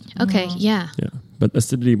confused. Okay, yeah. Yeah. But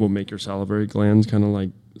acidity will make your salivary glands kind of like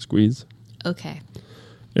squeeze. Okay.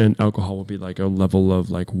 And alcohol will be like a level of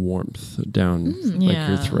like warmth down like yeah.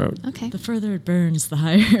 your throat. Okay. The further it burns, the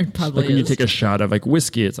higher it probably Like when you is. take a shot of like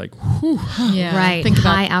whiskey, it's like, whew. yeah, Right. Think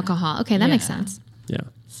High about alcohol. Okay, that makes Yeah. sense. Yeah.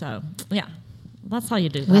 so. Yeah, that's how you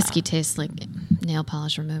do that. Whiskey tastes like nail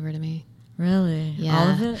polish remover to me. Really? Yeah. All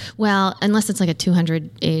of it? Well, unless it's like a 200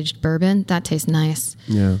 aged bourbon, that tastes nice.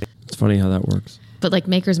 Yeah. It's funny how that works. But like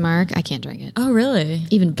Maker's Mark, I can't drink it. Oh, really?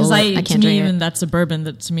 Even because Bullet, I to can't me, drink even it. that's a bourbon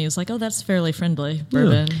that to me is like, oh, that's fairly friendly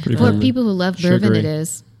bourbon. pretty For friendly. people who love bourbon, Sugary. it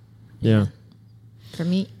is. Yeah. For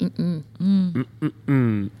me,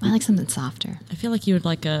 I like something softer. I feel like you would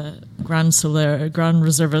like a Gran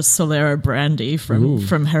Reserva Solera brandy from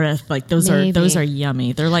Jerez. Like those Maybe. are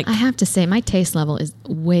yummy. They're like I have to say, my taste level is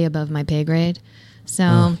way above my pay grade. So,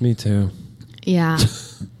 Oh, me too. yeah.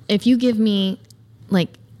 If you give me like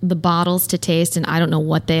the bottles to taste and I don't know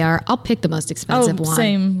what they are, I'll pick the most expensive one.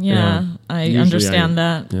 same. Yeah, I Usually understand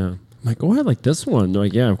that. Yeah. I'm like, oh, I like this one. They're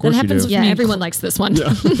like, yeah, of course you do. happens with Yeah, me. everyone likes this one.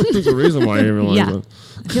 There's a reason why everyone Yeah. likes it.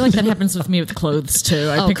 I feel like that happens with me with clothes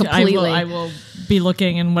too. Completely. I will be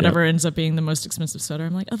looking and whatever ends up being the most expensive sweater.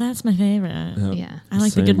 I'm like, oh, that's my favorite. Yeah. I like the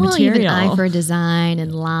Same. good Well, you have material. an eye for design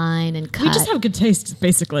and line and cut. we just have good taste,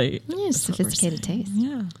 basically. Yeah, sophisticated taste.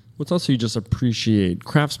 Yeah. Well, it's also you just appreciate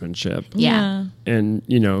craftsmanship. Yeah. And,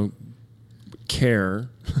 care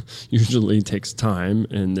usually takes time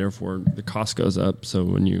and therefore the cost goes up. So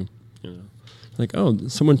when you like, oh,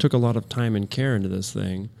 someone took a lot of time and care into this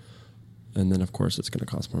thing. And then, of course, it's going to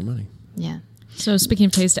cost more money. Yeah. So speaking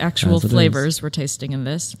of taste, actual As it flavors we're tasting in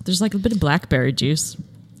this. There's like a bit of blackberry juice.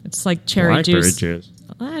 It's like cherry Blackberry juice.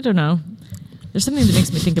 I don't know. There's something that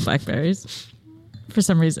makes me think of blackberries for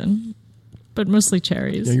some reason, but mostly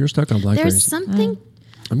cherries. Yeah, you're stuck on blackberries. There's something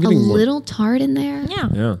I'm a getting more- little tart in there. Yeah.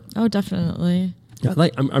 Yeah. Oh, definitely. Yeah,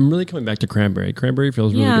 I'm really coming back to cranberry. Cranberry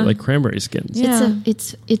feels really Yeah. good, like cranberry skins. Yeah.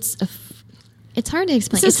 It's hard to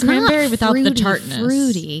explain. It's It's cranberry not without the fruity, tartness.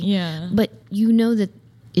 fruity. Yeah. But you know that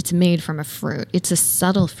it's made from a fruit. It's a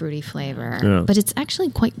subtle fruity flavor, Yeah. but it's actually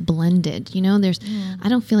quite blended. You know, I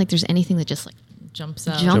don't feel like there's anything that just like Jumps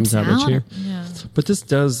out. jumps out out. at you. Yeah. But this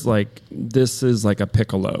is like a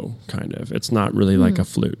piccolo kind of. It's not really like a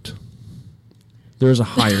flute. There's a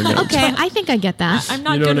higher note. Okay, I think I get that. I'm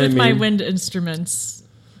not You know good what I with my mean? wind instruments.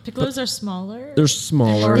 Piccolos are smaller. They're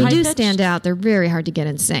smaller. They high do pitched? stand out. They're very hard to get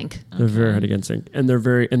in sync. They're very hard against sync, and they're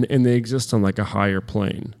very and they exist on like a higher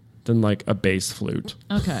plane than like a bass flute.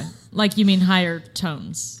 Okay. Like you mean higher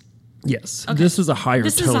tones. Yes, Okay. this is a higher.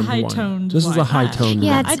 This is a toned high-toned one. This is a one. high toned.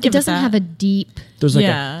 Yeah, one. I'd it give it doesn't that. have a deep. There's like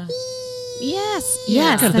yeah. Yes, Yeah.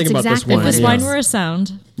 yes, Gotta that's think about this exactly wine, what If this it yeah. wine is. were a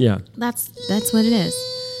sound. That's what it is.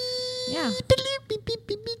 Yeah.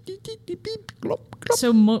 a.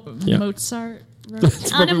 So Yeah. Mozart. wrote- That's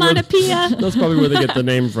probably where- Onomatopoeia. That's probably where they get the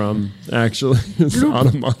name from. Actually, it's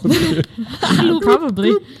onomatopoeia.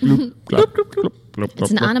 Probably.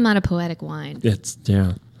 It's an onomatopoetic wine. It's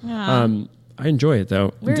yeah. Yeah. I enjoy it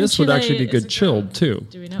though. Where in This would Chile actually be is good it chilled grown? too.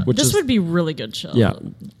 Do we know? Which This is, would be really good chill. yeah.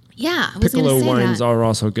 Yeah, I was going to Piccolo say wines that. are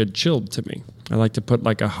also good chilled to me. I like to put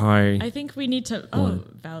like a high. I think we need to.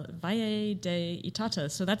 Valle de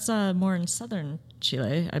Itata. So that's more in southern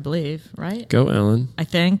Chile, I believe, right? Go, Ellen. I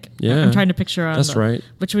think. Yeah. I'm trying to picture on That's right.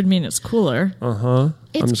 Which would mean it's cooler. I'm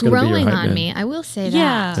It's just gonna be your growing hype on man. me. I will say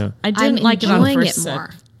that. Yeah. I didn't I'm like it on enjoying first it sip. more.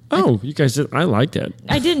 Oh, you guys did. I liked it.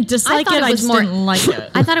 I didn't dislike thought it. it I was just more- didn't like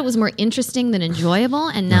it. I thought it was more interesting than enjoyable,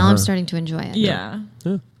 and now I'm starting to enjoy it. Yeah.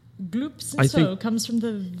 Yeah. Gloops I and so think- comes from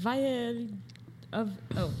the Valle of.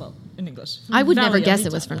 In English. I would never Valley of guess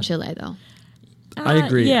it was Itata. from Chile, though. I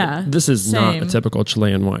agree. Yeah. This is not a same. typical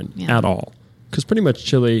Chilean wine Yeah. at all. Because pretty much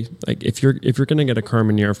Chile, like if you're gonna get a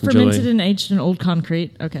Carmenere from Fermented Chile, and aged in old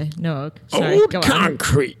concrete. Okay, no oak. Sorry, old go on.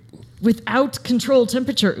 concrete. Without controlled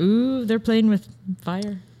temperature. Ooh, they're playing with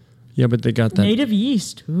fire. Yeah, but they got that. Native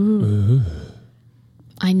yeast. Ooh.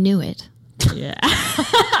 I knew it. Yeah.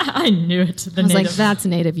 I knew it. The I was native. like, that's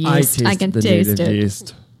native I yeast. taste I can the taste native it.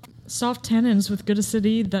 yeast. Soft tannins with good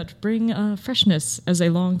acidity that bring freshness as a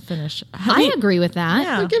long finish. I agree with that.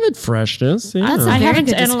 Yeah. Give it freshness. Yeah. That's a I very haven't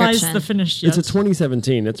good analyzed description. the finish yet. It's a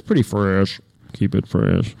 2017. It's pretty fresh. Keep it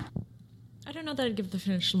fresh. I don't know that I'd give the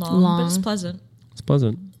finish long, but it's Long. pleasant. It's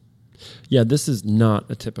pleasant. Yeah, this is not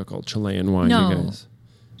a typical Chilean wine, No. you guys.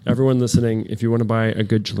 Everyone listening, if you want to buy a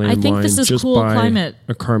good Chilean I think wine, this is just cool buy climate,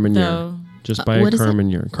 a Carmenere. though. Just buy a what is it?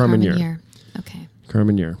 Carmenere. Carmenere. Okay.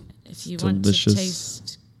 Carmenere. If you Delicious. want to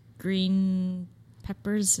taste green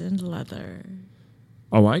peppers and leather.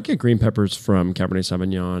 Oh, I get green peppers from Cabernet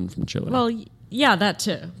Sauvignon from Chile. Well, yeah, that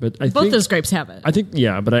too. But I both think- those grapes have it. I think,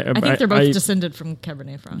 yeah, but I think they're both descended from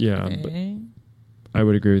Cabernet Franc. Yeah, Okay. I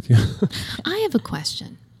would agree with you. I have a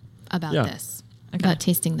question about Yeah. this, Okay. about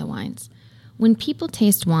tasting the wines. When people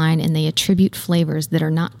taste wine and they attribute flavors that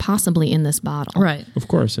are not possibly in this bottle, Right. Of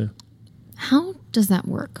course, yeah. how does that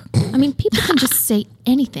work? I mean, people can just say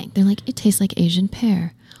anything. They're like, it tastes like Asian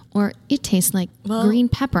pear, or it tastes like Well, green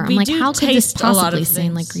pepper. I'm we like, do how could this taste a lot possibly of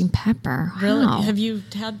sound like things. green pepper? Really? How? Have you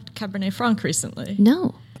had Cabernet Franc recently?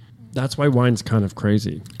 No. That's why wine's kind of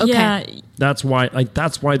crazy. Okay. Yeah. That's why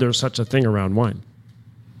there's such a thing around wine.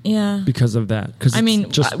 Yeah. because of that. Because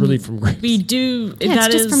just really from grapes. We do. Yeah, that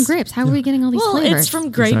it's just is- from grapes. How are we getting all these Well, flavors? it's from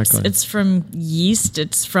grapes. Exactly. It's from yeast.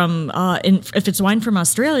 It's from if it's wine from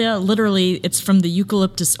Australia, literally, it's from the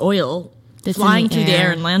eucalyptus oil That's in flying the through the air.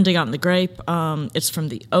 air and landing on the grape. It's from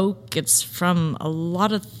the oak. It's from a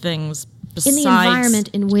lot of things. in the Besides, environment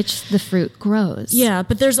in which the fruit grows. yeah,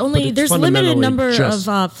 but there's it's limited fundamentally number just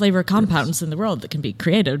of flavor compounds in the world that can be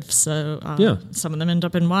creative. So some of them end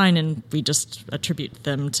up in wine, and we just attribute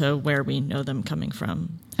them to where we know them coming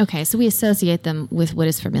from. Okay, so we associate them with what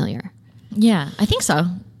is familiar. Yeah, I think so.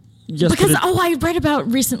 Yes, Because but I read about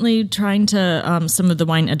recently trying to some of the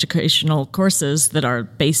wine educational courses that are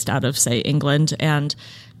based out of, say, England, and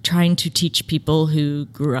trying to teach people who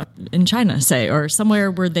grew up in China, say, or somewhere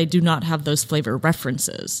where they do not have those flavor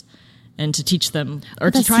references, and to teach them or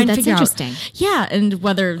to try and that's figure interesting. out, yeah, and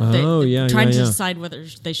whether trying to decide whether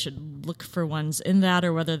they should look for ones in that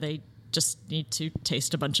or whether they just need to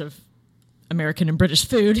taste a bunch of American and British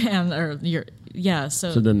food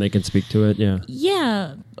so then they can speak to it.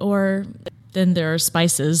 Yeah, or then there are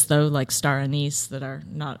spices, though, like star anise, that are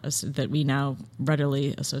not that we now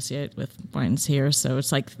readily associate with wines here. So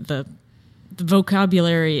it's like the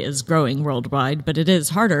vocabulary is growing worldwide, but it is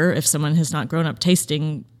harder if someone has not grown up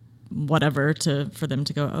tasting whatever for them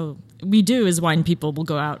to go, oh, we do as wine people will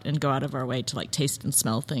go out of our way to like taste and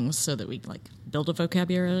smell things so that we like build a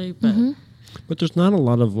vocabulary, but. But there's not a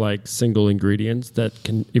lot of like single ingredients that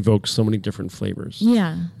can evoke so many different flavors.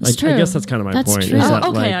 Yeah, it's true. I guess that's kind of my That's point. true. Is Oh, that,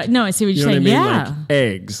 okay. like, No, I see what you're you know saying. what I mean? Yeah. Like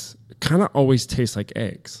eggs kind of always taste like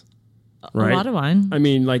eggs. Right? A lot of wine. I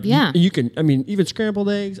mean, like Yeah. you can. I mean, even scrambled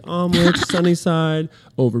eggs, omelets, sunny side,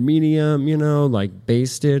 over medium. Like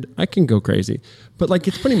basted. I can go crazy, but like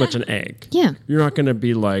it's pretty much an egg. Yeah. You're not going to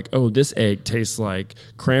be like, oh, this egg tastes like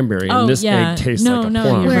cranberry, Oh, and this yeah. egg tastes No, like a no,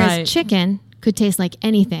 plum. you're Whereas right. chicken could taste like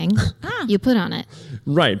anything you put on it.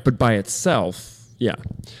 Right, but by itself, yeah.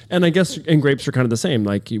 And I guess and grapes are kind of the same.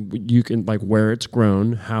 Like you can like where it's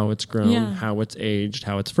grown, how it's grown, Yeah. how it's aged,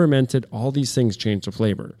 how it's fermented. All these things change the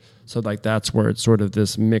flavor. So like that's where it's sort of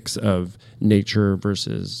this mix of nature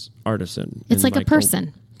versus artisan. It's And, like a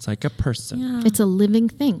person. It's like a person. It's a living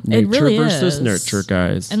thing. Nature It really versus is. nurture,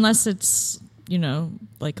 guys. Unless it's,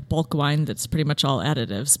 like bulk wine that's pretty much all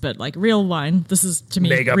additives, but like real wine, this is to me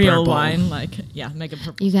Mega real purple. wine. Like, yeah, mega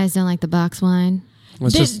purple. You guys don't like the box wine?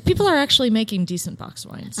 It's just People are actually making decent box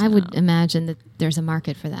wines. I would now. imagine that there's a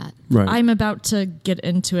market for that. right. I'm about to get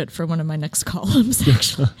into it for one of my next columns,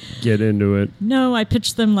 actually. Get into it. No, I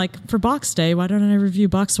pitched them like for box day. Why don't I review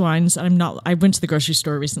box wines? I went to the grocery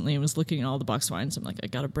store recently and was looking at all the box wines. I'm like,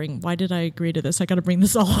 why did I agree to this? I got to bring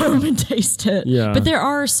this all home and taste it. Yeah. But there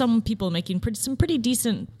are some people making some pretty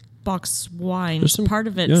decent box wines. There's Part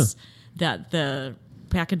of it's that the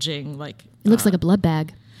packaging, like, It looks like a blood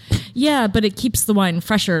bag. yeah, but it keeps the wine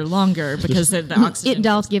fresher longer because the oxygen. It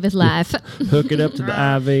doth give it life. Hook it up to the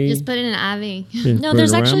IV. Just put it in an IV. Yeah, No, put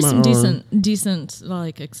there's it around actually my some arm. decent,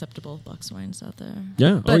 like acceptable box wines out there.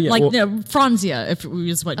 Yeah. But Oh, yeah. like Well- Franzia, if it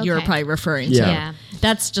was what you're Okay. probably referring Yeah. to. Yeah.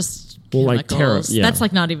 That's just Well, like chemicals. Terra- yeah. That's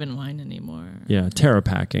like not even wine anymore. Yeah, Terra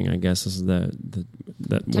packing, I guess, is what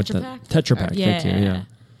Tetra that Pak? Tetra Pak. Yeah. Thank you. Yeah.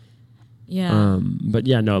 Yeah. But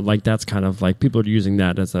yeah, no, like that's kind of like people are using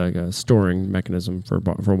that as like a storing mechanism for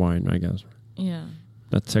wine, I guess. yeah.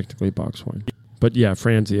 That's technically box wine. But yeah,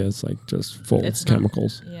 Franzia is like just full It's of not-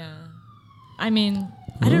 chemicals. Yeah. I mean,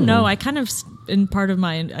 I don't know. I kind of,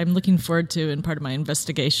 I'm looking forward to, in part of my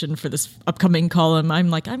investigation for this upcoming column, I'm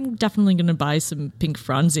like, I'm definitely going to buy some pink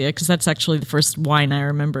Franzia because that's actually the first wine I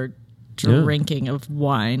remember drinking of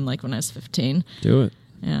wine, like when I was 15. Do it.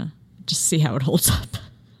 Yeah. Just see how it holds up.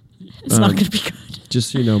 It's not going to be good.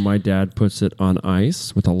 Just so you know, my dad puts it on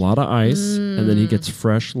ice with a lot of ice, and then he gets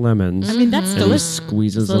fresh lemons. I mean, that's and he delicious.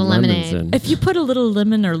 squeezes the Little lemons lemonade. in. If you put a little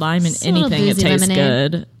lemon or lime in Just a little anything, it boozy tastes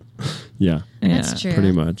lemonade. good. Yeah, That's Yeah. true.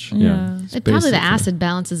 pretty much. Yeah. Yeah, It's Probably the basically- acid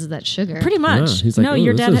balances that sugar. Pretty much. Yeah, he's like, no, "Ooh,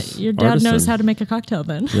 your this dad is knows artisan." how to make a cocktail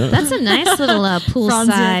then. Yeah. That's a nice little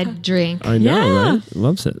poolside Franzia. drink. I know, Yeah. right?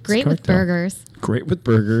 Loves it. It's Great with cocktail. burgers. Great with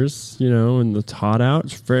burgers, and it's hot out.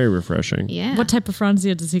 It's very refreshing. Yeah. What type of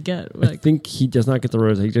Franzia does he get? I think he does not get the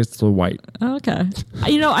rose. He gets the white. Oh, okay.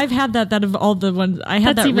 I've had that of all the ones. I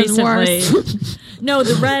had That's that even recently. No,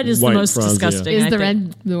 the red is White the most Franzia. disgusting. Is I the think.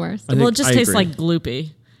 red the worst? I Well, it think- just I tastes agree. like gloopy.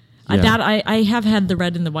 Yeah. I have had the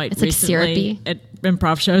red and the white It's like recently syrupy. at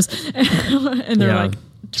improv shows, and they're Yeah. like,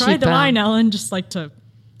 "Try the Cheapo. wine, Ellen," just like to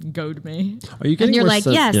goad me. Are you getting And you're more like,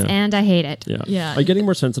 sen- yes, yeah. and I hate it. Yeah. Yeah. Are you getting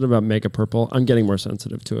more sensitive about Mega Purple? I'm getting more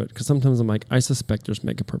sensitive to it because sometimes I'm like, I suspect there's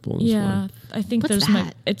Mega Purple in this Yeah, wine. I think What's there's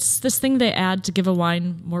that? it's this thing they add to give a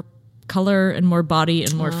wine more color and more body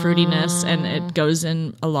and more fruitiness, and it goes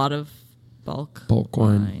in a lot of bulk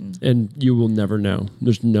wine. And you will never know.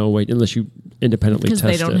 There's no way, unless you independently test it.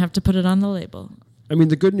 Because they don't have to put it on the label. I mean,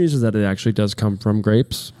 the good news is that it actually does come from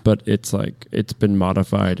grapes, but it's like it's been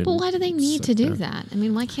modified. But why do they need to do that? I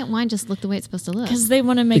mean, why can't wine just look the way it's supposed to look? Because they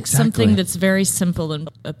want to make something that's very simple and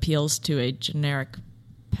appeals to a generic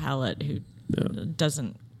palate who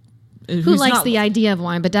doesn't. Who likes the idea of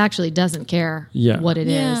wine, but actually doesn't care what it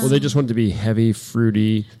is. Well, they just want it to be heavy,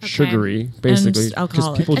 fruity, sugary, basically.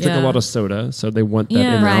 Because people drink a lot of soda, so they want that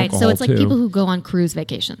in their alcohol, so it's like too. people who go on cruise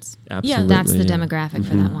vacations. Absolutely. That's the demographic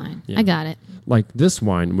for that wine. I got it. Like this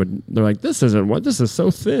wine, they're like, this isn't what, this is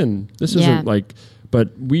so thin. This isn't like, but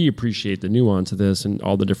we appreciate the nuance of this and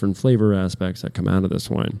all the different flavor aspects that come out of this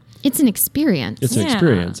wine. It's an experience. It's an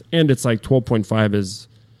experience. And it's like 12.5 is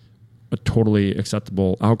a totally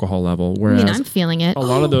acceptable alcohol level, whereas I'm feeling it. A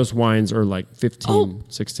lot of those wines are like 15,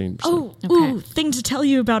 16%. Ooh, thing to tell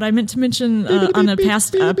you about. I meant to mention on a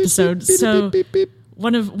past episode. So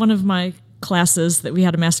one of my classes that we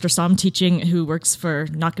had a master somm teaching who works for,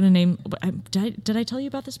 not going to name, did I tell you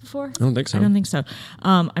about this before? I don't think so.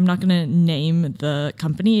 I'm not going to name the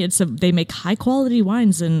company. They make high quality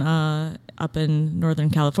wines up in Northern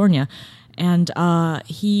California. And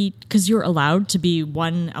because you're allowed to be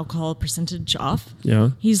one alcohol percentage off.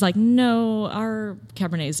 Yeah. He's like, no, our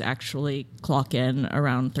Cabernets actually clock in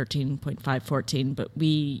around 13.5, 14, but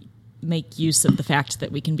we make use of the fact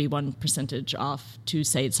that we can be 1% off to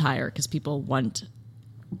say it's higher because people want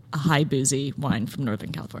a high boozy wine from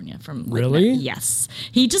Northern California. Really? Yes.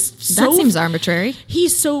 He just that seems arbitrary. He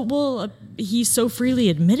so freely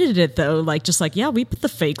admitted it though, we put the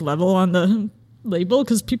fake level on the label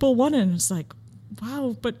because people want it. And it's like,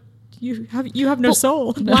 wow, but you have no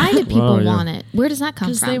soul. Why do people want it? Where does that come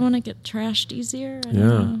from? Because they want to get trashed easier. I don't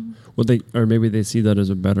know. Well, maybe they see that as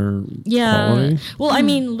a better quality. Well, I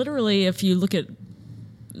mean, literally, if you look at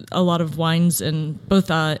a lot of wines in both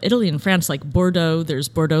Italy and France, like Bordeaux, there's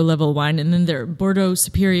Bordeaux level wine, and then there Bordeaux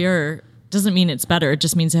Superior doesn't mean it's better. It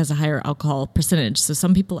just means it has a higher alcohol percentage. So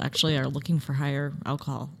some people actually are looking for higher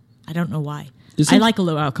alcohol. I don't know why. I like a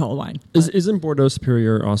low alcohol wine. Isn't Bordeaux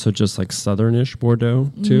Superior also just like southernish Bordeaux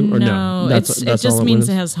too? Or no, it just means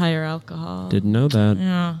it has higher alcohol. Didn't know that.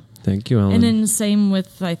 Yeah. Thank you, Ellen. And then same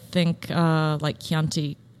with, I think, like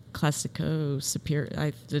Chianti Classico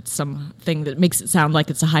Superior. It's something that makes it sound like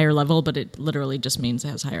it's a higher level, but it literally just means it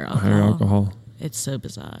has higher alcohol. It's so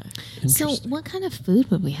bizarre. So what kind of food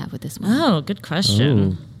would we have with this wine? Oh, good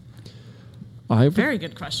question. Very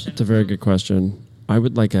good question. It's a very good question. I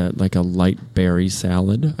would like a light berry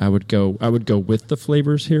salad. I would go with the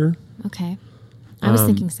flavors here. Okay. I was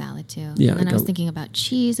thinking salad too. Yeah, and then I was thinking about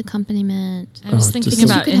cheese accompaniment. I was thinking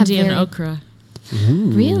about Indian okra.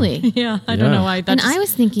 Really? Yeah, I don't know why. I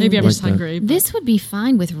was thinking maybe I'm just hungry. This would be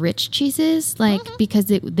fine with rich cheeses, because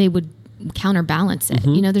they would counterbalance it.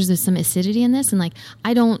 There's some acidity in this, and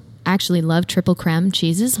I don't actually love triple creme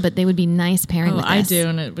cheeses, but they would be nice pairing with this. I do,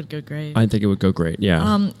 and it would go great. I think it would go great.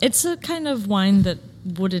 Yeah. It's a kind of wine that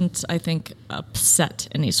wouldn't, I think, upset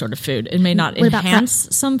any sort of food. It may not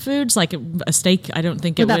enhance some foods, like a steak. I don't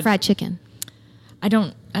think it would. What about fried chicken? I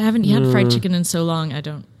haven't had fried chicken in so long. I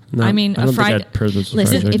don't. No, I mean, I don't fried.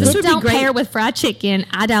 Listen, if it don't pair with fried chicken,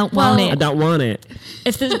 I don't want it. I don't want it.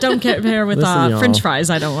 If it don't pair with French fries,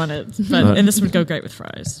 I don't want it. But and this would go great with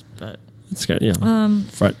fries. But it's good. Yeah.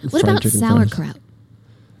 What about sauerkraut?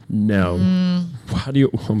 No. How do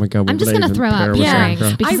you? Oh my God! I'm just going to throw out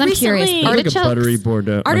pairings because I'm curious. Artichokes, like a buttery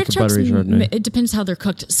Bordeaux, artichokes, like a buttery Chardonnay. It depends how they're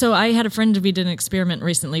cooked. So I had a friend. We did an experiment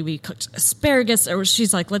recently. We cooked asparagus, or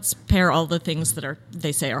she's like, let's pair all the things that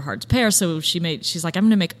they say are hard to pair. So she's like, I'm going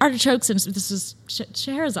to make artichokes, and this is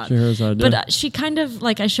Scheherazade. But she kind of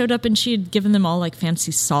I showed up and she had given them all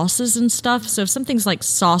fancy sauces and stuff. So if something's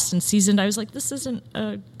sauced and seasoned, I was like, this isn't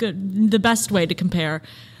the best way to compare.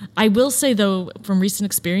 I will say though, from recent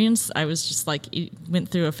experience, I was just went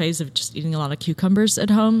through a phase of just eating a lot of cucumbers at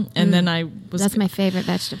home, and then I was. That's my favorite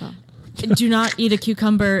vegetable. Do not eat a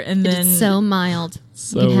cucumber, and then it's so mild.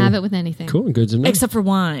 You can have it with anything. Cool, good to know. Except for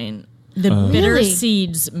wine. The bitter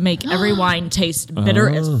seeds make every wine taste bitter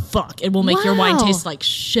as fuck. It will make your wine taste like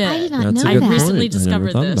shit. I did not know that. I recently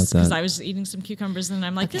discovered this because I was eating some cucumbers and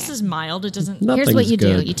I'm like, this is mild. It doesn't. Here's what you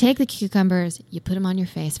do: you take the cucumbers, you put them on your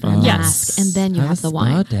face for a mask, and then you have the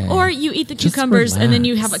wine. Or you eat the cucumbers and then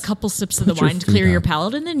you have a couple sips of the wine to clear your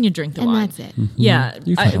palate, and then you drink the wine. And that's it. Yeah,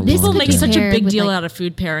 people make such a big deal like, out of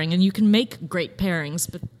food pairing, and you can make great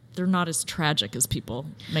pairings, but they're not as tragic as people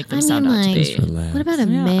make them sound out to be. What about a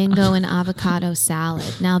mango and avocado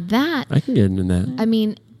salad? Now that I can get into that. I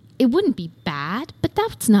mean, it wouldn't be bad, but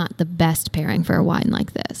that's not the best pairing for a wine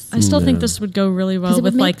like this. I still think this would go really well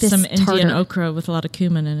with some Indian okra with a lot of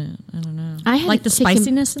cumin in it. I don't know. I had like the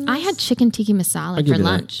spiciness in this? I had chicken tikka masala I'll give for you that.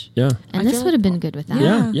 lunch. Yeah. And this would have been good with that.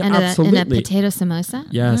 Yeah, and absolutely. And a potato samosa.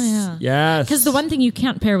 Yes. Oh, yeah. Yes. Because the one thing you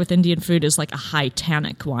can't pair with Indian food is like a high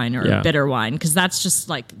tannic wine or Yeah. a bitter wine, because that's just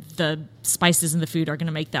like the spices in the food are going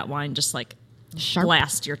to make that wine just like Sharp.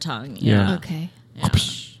 blast your tongue. Yeah. Okay. Yeah.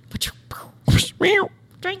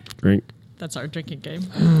 Drink. That's our drinking game.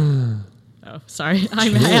 Oh, sorry. I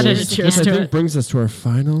added a cheers I to think it. brings us to our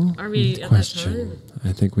final Are we at that question.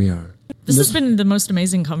 I think we are. This has been the most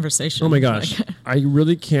amazing conversation. Oh my gosh. Like, I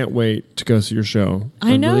really can't wait to go see your show.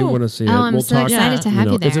 I know. really want to see it. Oh, I'm we'll so talk, excited to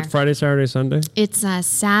have you there. Is it Friday, Saturday, Sunday? It's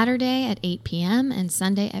Saturday at 8 p.m. and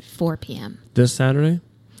Sunday at 4 p.m. This Saturday?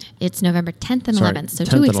 It's November 10th and Sorry, 11th, so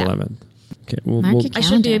 10th 2 weeks and out. 11th. Okay. We'll, Mark we'll, your I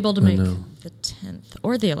should be calendar. able to I make know. the 10th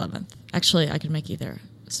or the 11th. Actually, I could make either,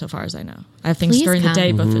 so far as I know. I have things Please during the come.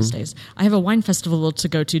 day, both Mm-hmm. those days. I have a wine festival to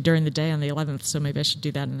go to during the day on the 11th, so maybe I should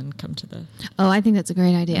do that and then come to the... Oh, I think that's a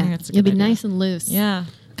great idea. I think that's a You'll good be idea. nice and loose. Yeah.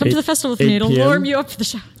 Come to 8 the festival with me. It'll 8 warm p.m.? you up for the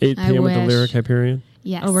show. 8 I p.m. with the wish. Lyric Hyperion.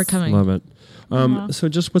 Yes. Oh, we're coming. Love it. So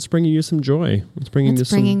just what's bringing you some joy? What's bringing you It's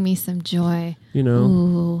some, bringing me some joy. you know,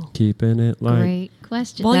 Ooh, keeping it light. great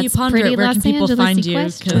question. While you That's ponder pretty it, where Los can people Angeles-y find you?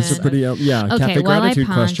 question. That's a pretty, Okay, Cafe while I Gratitude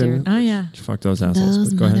question. ponder- Oh, yeah. Fuck those assholes.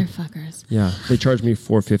 Those but go ahead. motherfuckers. Yeah, they charge me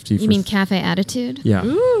 $4.50. You mean Cafe Attitude? Yeah,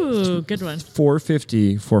 Ooh, good one.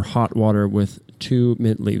 $4.50 for hot water with 2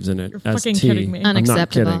 mint leaves in it You're as fucking tea. kidding me. I'm not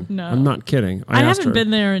Unacceptable. kidding. No. I'm not kidding. I asked haven't her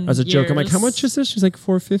been there in as a joke. I'm like, how years. much is this? She's like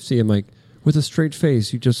 $4.50. I'm like, with a straight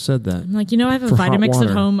face, you just said that. I'm like, I have a For hot Vitamix at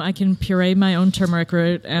water. home. I can puree my own turmeric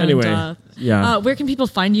root. And, Anyway, yeah. Where can people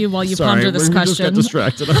find you while you Sorry, ponder this we question? just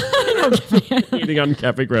got distracted. Eating on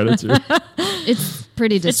Cafe Gratitude, It's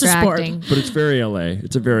pretty It's a sport. distracting. but it's very LA.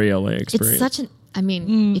 It's a very LA It's experience. such an. I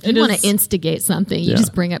mean, if it you want is. to instigate something, you Yeah.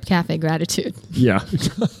 just bring up Cafe Gratitude. Yeah,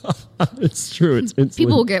 it's true. It's instantly,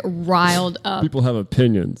 People will get riled up. people have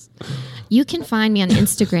opinions. You can find me on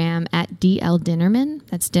Instagram at DL Dinerman.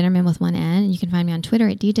 That's Dinerman with one N. And you can find me on Twitter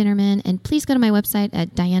at DDinerman. And please go to my website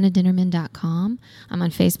at dianadinerman.com. I'm on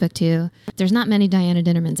Facebook too. There's not many Diana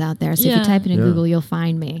Dinermans out there. So if Yeah. you type it in Yeah. Google, you'll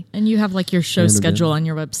find me. And you have like your show Diana schedule Dinerman. on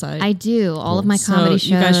your website. I do. All of my So comedy shows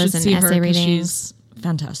you guys should and see her essay 'cause readings. she's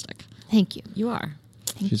fantastic. Thank you. You are.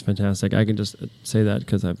 She's fantastic. I can just say that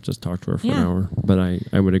because I've just talked to her for an Yeah. hour. But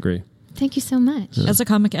I would agree. Thank you so much. As a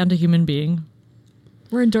comic and a human being,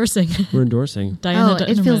 we're endorsing We're endorsing. Diana Oh,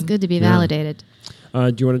 it feels Dinerman. good to be Yeah. validated.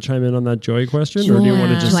 Do you want to chime in on that joy question, or do you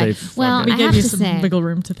want to just Joy. say? Fuck Well, it? We I gave have you to some say- wiggle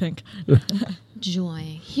room to think.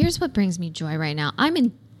 Joy. Here's what brings me joy right now.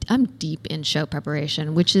 I'm deep in show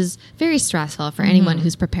preparation, which is very stressful for anyone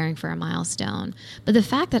who's preparing for a milestone. But the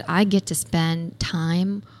fact that I get to spend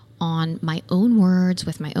time on my own words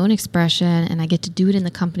with my own expression, and I get to do it in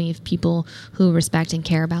the company of people who respect and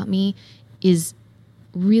care about me, is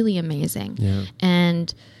really amazing. Yeah.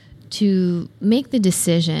 And to make the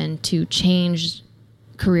decision to change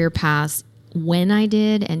career paths when I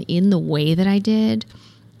did and in the way that I did,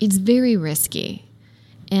 it's very risky.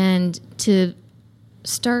 And to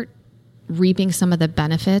start reaping some of the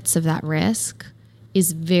benefits of that risk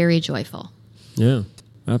is very joyful. Yeah,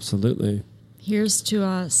 absolutely. Here's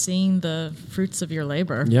to seeing the fruits of your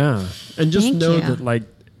labor. Yeah, and just Thank know you. that, like,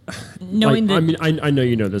 Knowing that, I mean, I know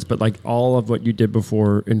you know this, but like all of what you did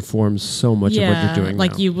before informs so much of what you're doing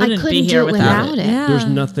like now. you wouldn't couldn't be do here it without, without it. it. Yeah. There's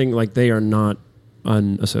nothing, like, they are not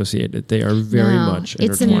unassociated. They are very No, much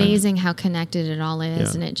it's intertwined. amazing how connected it all is,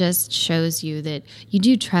 Yeah. and it just shows you that you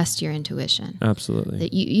do trust your intuition. Absolutely.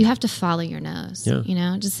 That you have to follow your nose. Yeah. You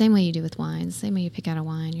know, just the same way you do with wine, the same way you pick out a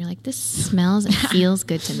wine. You're like, this smells and feels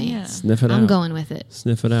good to me. Yeah. Sniff it out. I'm going with it.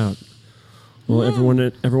 Sniff it out. Well, everyone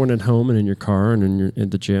at home and in your car and in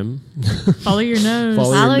the gym, Follow your nose.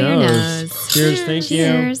 Follow your nose. Cheers, thank you.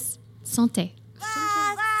 Cheers. Santé.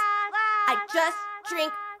 I just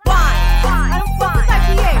drink wine. I don't fuck with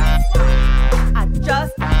IPA. I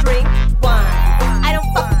just drink wine. I don't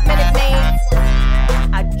fuck with Minute Maids.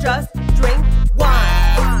 I just drink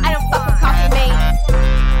wine. I don't fuck with coffee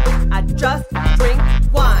mates. I just drink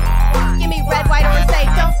wine. Give me red, white, or say,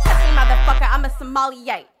 don't touch me, motherfucker. I'm a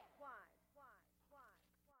sommelier.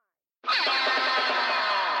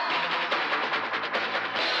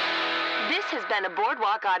 This has been a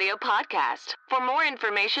Boardwalk Audio podcast. For more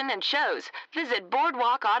information and shows, visit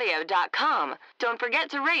boardwalkaudio.com. Don't forget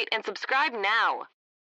to rate and subscribe now.